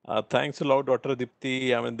 Thanks a lot, Dr.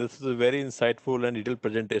 Dipti. I mean, this is a very insightful and detailed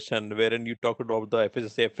presentation wherein you talked about the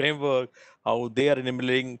FSSA framework, how they are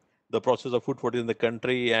enabling the process of food fortification in the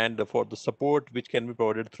country, and for the support which can be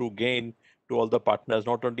provided through GAIN to all the partners,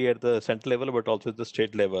 not only at the central level, but also at the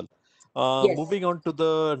state level. Yes. Moving on to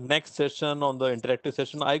the next session, on the interactive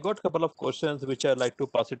session, I got a couple of questions which I'd like to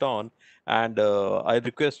pass it on. And I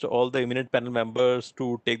request all the eminent panel members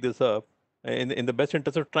to take this up in the best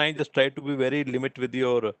interest of trying, just try to be very limit with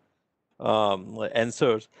your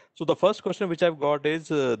answers. So the first question which I've got is,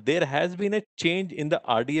 there has been a change in the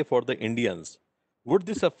RDA for the Indians. Would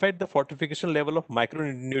this affect the fortification level of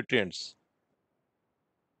micronutrients?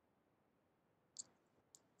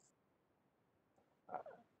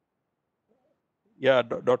 Yeah,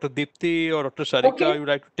 Dr. Deepthi or Dr. Sharika, Okay. you would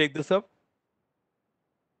like to take this up?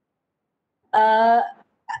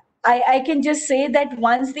 I can just say that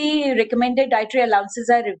once the recommended dietary allowances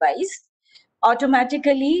are revised,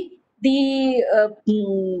 automatically the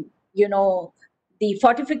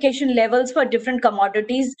fortification levels for different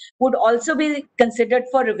commodities would also be considered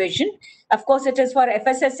for revision. Of course, it is for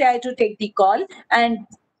FSSAI to take the call, and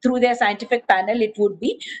through their scientific panel, it would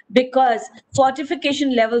be, because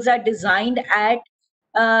fortification levels are designed at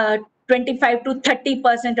 25 to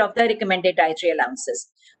 30% of the recommended dietary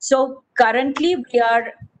allowances. So currently we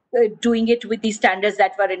are doing it with the standards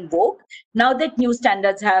that were in vogue. Now that new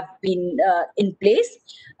standards have been in place,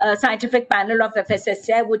 scientific panel of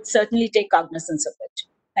FSSAI would certainly take cognizance of it.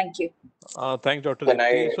 Thank you. Thanks, Dr. Can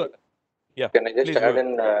Deepthi. I So, yeah, can I just please go add ahead.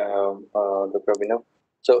 in, Dr. Abhinav?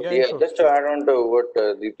 So Yeah, yeah, sure, just to sure. add on to what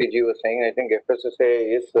DPG was saying, I think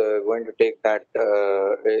FSSA is going to take that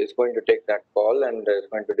call and is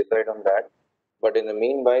going to decide on that. But in the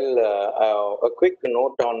meanwhile, a quick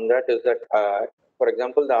note on that is that, for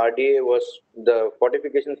example, the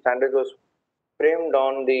fortification standard was framed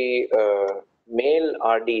on the male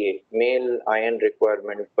RDA, male iron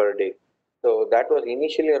requirement per day. So that was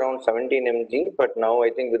initially around 17 mg, but now I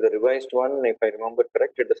think with the revised one, if I remember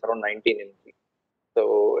correct, it is around 19 mg.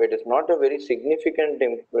 So it is not a very significant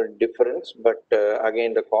difference, but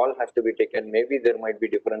again, the call has to be taken. Maybe there might be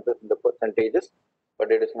differences in the percentages, but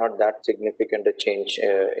it is not that significant a change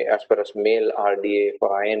as far as male RDA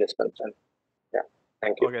for iron is concerned. Yeah,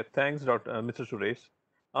 thank you. Okay, thanks, Mr. Suresh.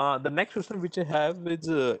 The next question which I have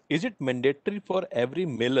is it mandatory for every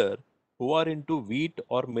miller who are into wheat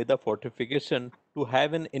or maida fortification to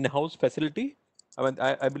have an in-house facility? I mean,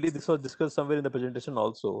 I believe this was discussed somewhere in the presentation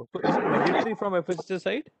also. So is it mandatory from FSSA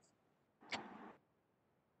side?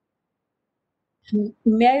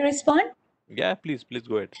 May I respond? Yeah, please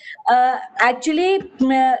go ahead. Actually,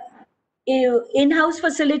 in-house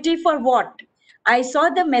facility for what? I saw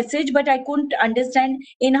the message, but I couldn't understand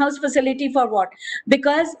in-house facility for what.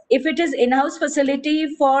 Because if it is in-house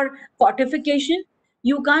facility for fortification,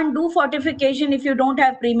 you can't do fortification if you don't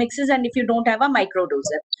have premixes and if you don't have a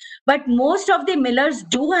microdoser. But most of the millers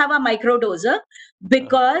do have a microdoser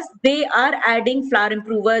because they are adding flour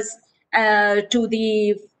improvers to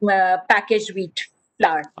the packaged wheat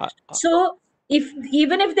flour. Uh, uh, So if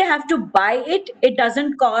even if they have to buy it, it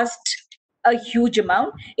doesn't cost a huge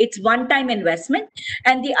amount. It's one time investment.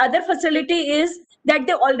 And the other facility is that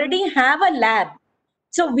they already have a lab,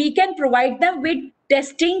 so we can provide them with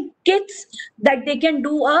testing kits that they can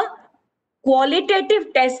do a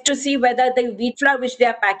qualitative test to see whether the wheat flour which they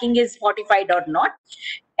are packing is fortified or not.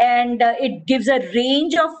 And it gives a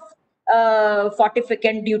range of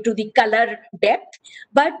fortificant due to the color depth.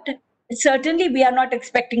 But certainly, we are not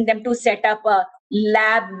expecting them to set up a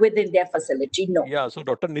lab within their facility. No. yeah, so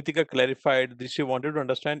Dr. Nitika clarified this. She wanted to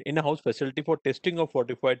understand in-house facility for testing of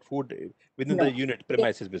fortified food within No. the unit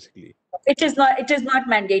premises, basically. It is not. It is not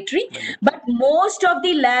mandatory. Mandatory. But most of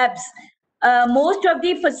the labs, most of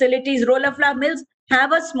the facilities, roller flour mills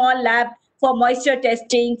have a small lab for moisture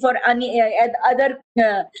testing for other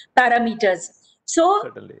parameters. So,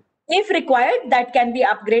 Certainly. if required, that can be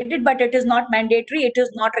upgraded, but it is not mandatory. It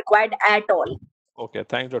is not required at all. Okay,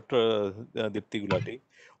 thanks, Dr. Dipti Gulati.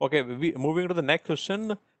 Okay, moving to the next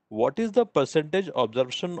question. What is the percentage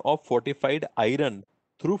absorption of fortified iron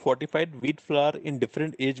through fortified wheat flour in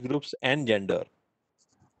different age groups and gender?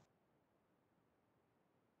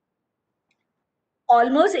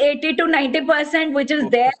 Almost 80 to 90%, which is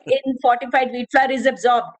there in fortified wheat flour, is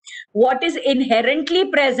absorbed. What is inherently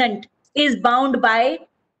present is bound by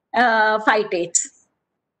phytates.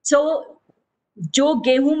 So, जो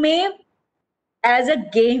गेहूं में as a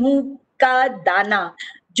गेहूं का दाना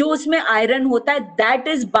जो उसमें iron होता है, that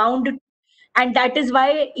is bound. And that is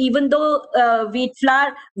why, even though wheat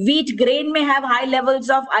flour, wheat grain may have high levels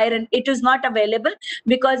of iron, it is not available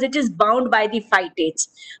because it is bound by the phytates.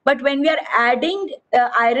 But when we are adding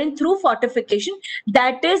iron through fortification,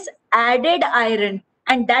 that is added iron,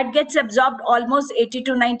 and that gets absorbed almost 80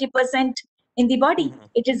 to 90% in the body.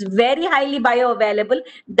 It is very highly bioavailable.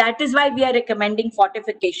 That is why we are recommending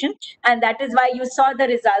fortification, and that is why you saw the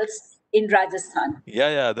results in Rajasthan.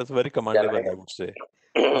 Yeah, that's very commendable, I would say.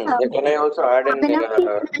 Yeah, can I also add in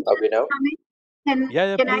Abhinav?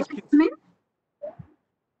 Yeah, Can I please. come in?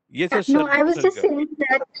 Yes, No, sure. I was just Sarika. saying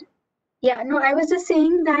that. Yeah, no, I was just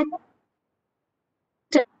saying that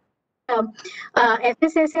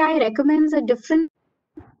FSSAI recommends a different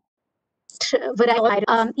variety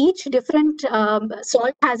of iron. Each different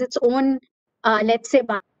salt has its own, let's say,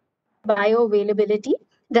 bioavailability.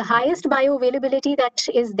 The highest bioavailability that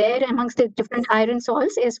is there amongst the different iron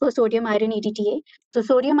salts is for sodium iron EDTA. So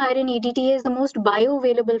sodium iron EDTA is the most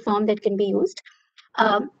bioavailable form that can be used.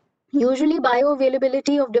 Usually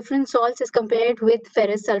bioavailability of different salts is compared with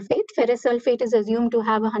ferrous sulfate. Ferrous sulfate is assumed to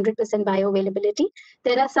have 100% bioavailability.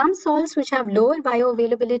 There are some salts which have lower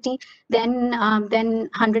bioavailability than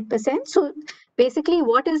 100%. So basically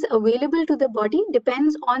what is available to the body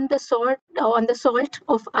depends on the salt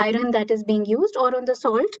of iron that is being used, or on the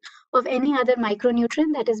salt of any other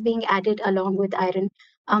micronutrient that is being added along with iron.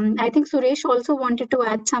 I think Suresh also wanted to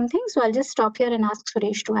add something, so I'll just stop here and ask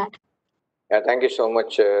Suresh to add. Yeah, thank you so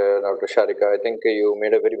much, Dr. Sharika. I think you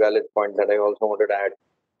made a very valid point that I also wanted to add.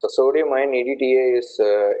 So sodium ion EDTA is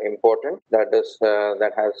important. That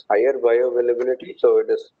has higher bioavailability. So it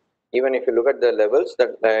is, even if you look at the levels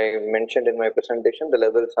that I mentioned in my presentation, the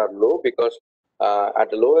levels are low because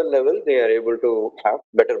at a lower level they are able to have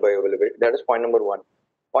better bioavailability. That is point number one.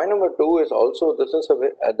 Point number two is also, this is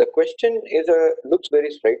the question looks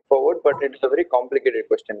very straightforward, but it is a very complicated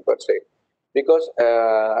question per se, because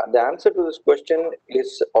the answer to this question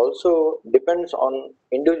is also depends on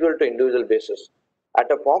individual to individual basis. At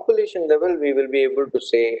a population level, we will be able to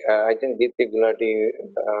say, I think Deepthi Gulati,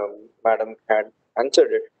 madam, had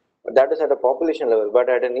answered it. That is at a population level. But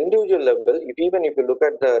at an individual level, even if you look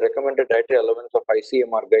at the recommended dietary allowance of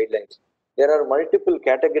ICMR guidelines, there are multiple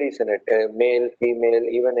categories in it, male, female.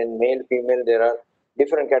 Even in male, female, there are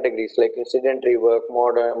different categories like sedentary work,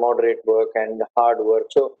 moderate work, and hard work.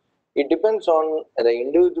 So it depends on the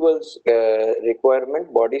individual's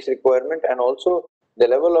requirement, body's requirement, and also the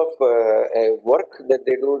level of work that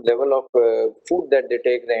they do, level of food that they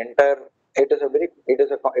take, the entire. It is a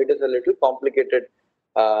little complicated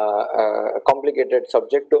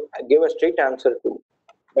subject to give a straight answer to.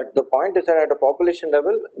 But the point is that at a population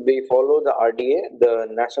level, we follow the RDA, the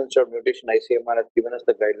National Institute of Nutrition (ICMR) has given us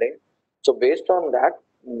the guideline. So based on that,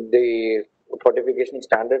 the fortification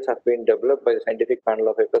standards have been developed by the scientific panel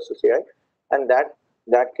of FSSAI, and that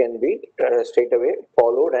can be straight away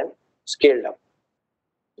followed and scaled up.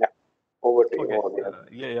 Yeah, over to you. Okay.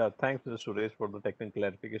 Yeah. Thanks, Mr. Suresh, for the technical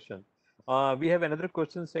clarification. We have another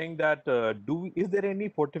question saying that is there any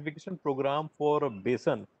fortification program for a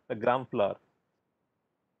basin, a gram flour?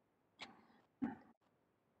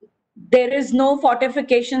 There is no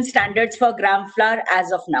fortification standards for gram flour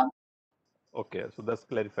as of now. Okay, so that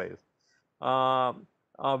clarifies. Uh,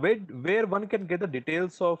 where one can get the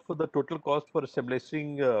details of the total cost for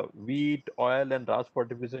establishing wheat, oil, and rice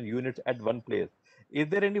fortification units at one place? Is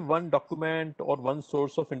there any one document or one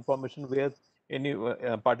source of information where any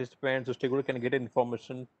participants or stakeholder can get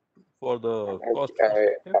information for the cost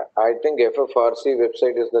perspective? I think FFRC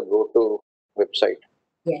website is the go-to website.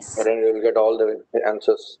 Yes. And then you will get all the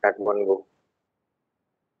answers at one go.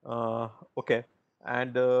 Okay.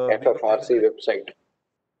 And FFRC website.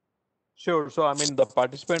 Sure. So, I mean, the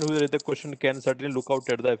participant who read the question can certainly look out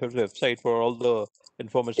at the FF website for all the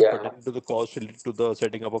information pertaining to the cost related to the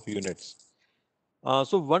setting up of units.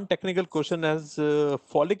 So, one technical question as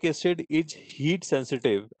folic acid is heat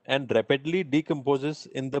sensitive and rapidly decomposes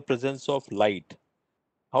in the presence of light.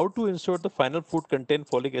 How to ensure the final food contain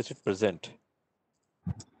folic acid present?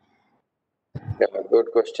 Yeah,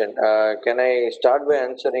 good question. Can I start by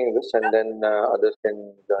answering this and then others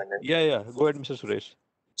can join in? Yeah. Go ahead, Mr. Suresh.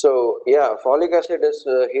 So, yeah, folic acid is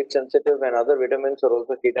heat sensitive and other vitamins are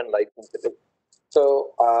also heat and light sensitive.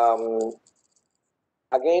 So,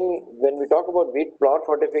 again, when we talk about wheat flour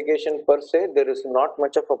fortification per se, there is not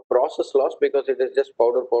much of a process loss because it is just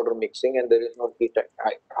powder mixing and there is no heat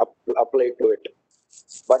applied to it.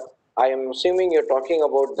 But I am assuming you're talking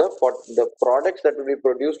about the products that will be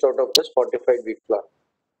produced out of this fortified wheat flour.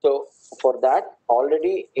 So for that,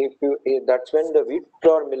 already that's when the wheat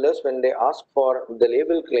flour millers, when they ask for the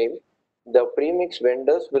label claim, the premix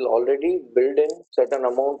vendors will already build in certain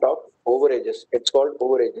amount of overages. It's called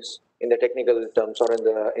overages in the technical terms or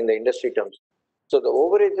in the industry terms. So the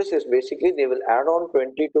overages is basically they will add on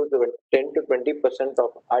 10 to 20%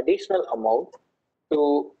 of additional amount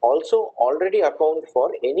to also already account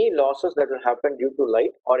for any losses that will happen due to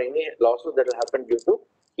light or any losses that will happen due to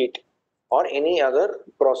heat or any other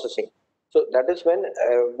processing. So that is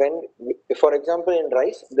for example, in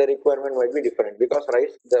rice, the requirement might be different because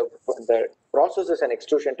rice, the process is an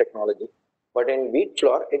extrusion technology. But in wheat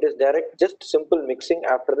flour, it is just simple mixing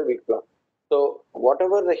after the wheat flour. So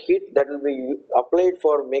whatever the heat that will be applied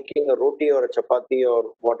for making a roti or a chapati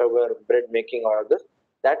or whatever bread making or others,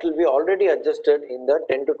 that will be already adjusted in the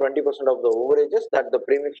 10 to 20% of the overages that the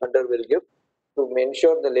premix vendor will give to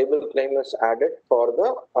ensure the label claim is added for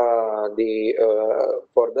the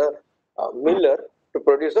miller to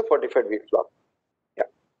produce the fortified wheat flour. Yeah,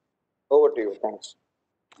 over to you. Thanks.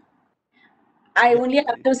 I only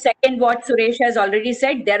have to second what Suresh has already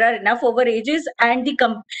said. There are enough overages, and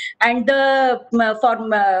the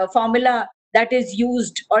formula that is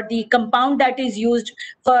used or the compound that is used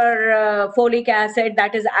for folic acid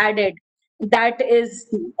that is added, that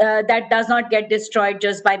does not get destroyed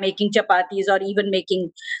just by making chapatis or even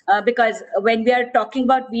making because when we are talking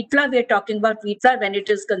about wheat flour, we are talking about wheat flour when it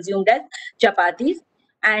is consumed as chapatis,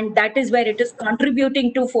 and that is where it is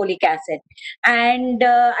contributing to folic acid. And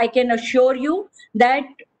I can assure you that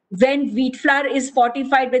when wheat flour is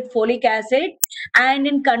fortified with folic acid, and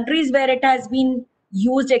in countries where it has been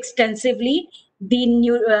used extensively,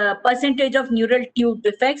 the percentage of neural tube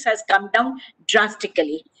defects has come down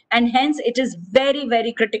drastically. And hence, it is very,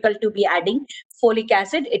 very critical to be adding folic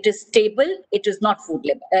acid. It is stable. It is not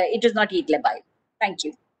it is not heat labile. Thank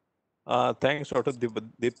you. Thanks, Dr.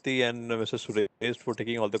 Dipti and Mr. Suresh for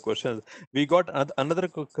taking all the questions. We got another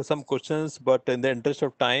some questions, but in the interest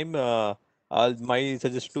of time, my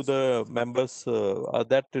suggestion to the members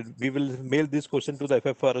that we will mail this question to the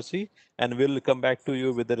FFRC and we'll come back to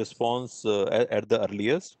you with the response at the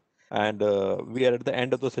earliest. And we are at the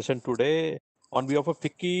end of the session today. On behalf of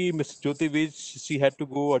Vicky, Ms. Jyoti Vij, she had to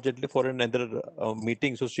go urgently for another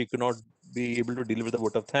meeting, so she could not be able to deliver the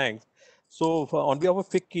vote of thanks. So, on behalf of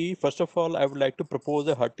Vicky, first of all, I would like to propose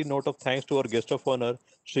a hearty note of thanks to our guest of honor,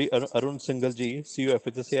 Sri Arun Singhal CEO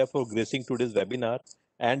FHSAI, for gracing today's webinar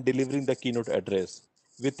and delivering the keynote address.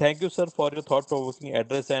 We thank you, sir, for your thought-provoking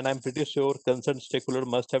address, and I'm pretty sure concerned stakeholder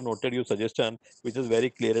must have noted your suggestion, which is very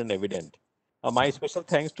clear and evident. My special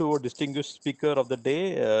thanks to our distinguished speaker of the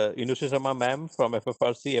day, Inushi Sharma ma'am from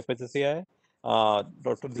FFRC, FHSAI,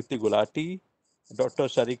 Dr. Dipti Gulati, Dr.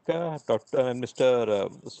 Sharika, Dr. and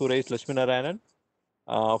Mr. Suresh Lakshminarayanan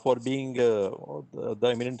for being the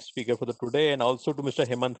eminent speaker for the today, and also to Mr.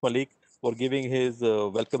 Hemant Malik for giving his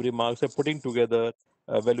welcome remarks and putting together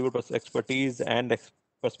valuable expertise and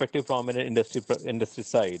perspective from an industry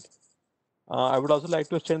side. I would also like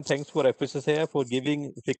to extend thanks for FSSAI for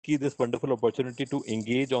giving Vicky this wonderful opportunity to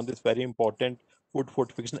engage on this very important food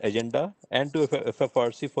fortification agenda, and to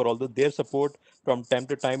FFRC for all their support from time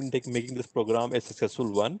to time in making this program a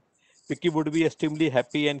successful one. Vicky would be extremely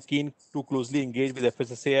happy and keen to closely engage with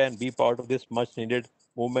FSSAI and be part of this much needed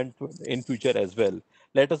movement in future as well.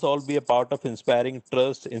 Let us all be a part of inspiring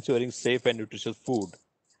trust, ensuring safe and nutritious food.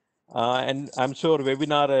 And I'm sure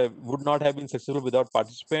webinar would not have been successful without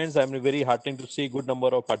participants. I'm very heartening to see good number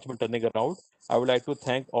of participants turning around. I would like to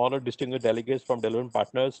thank all our distinguished delegates from development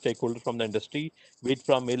partners, stakeholders from the industry, be it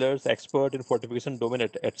from millers, expert in fortification domain,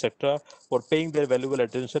 etc., for paying their valuable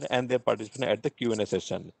attention and their participation at the Q&A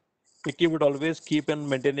session. Vicky would always keep on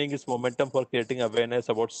maintaining its momentum for creating awareness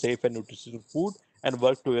about safe and nutritious food and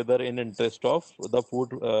work together in interest of the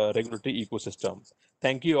food regulatory ecosystem.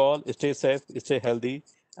 Thank you all. Stay safe, stay healthy,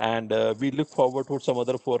 and we look forward to some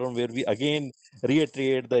other forum where we again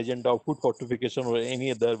reiterate the agenda of food fortification or any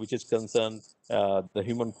other which is concerned the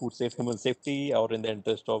human safety or in the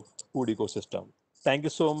interest of food ecosystem. Thank you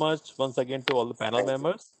so much once again to all the panel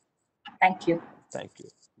members. Thank you. Thank you.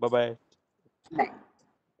 Bye bye. Bye.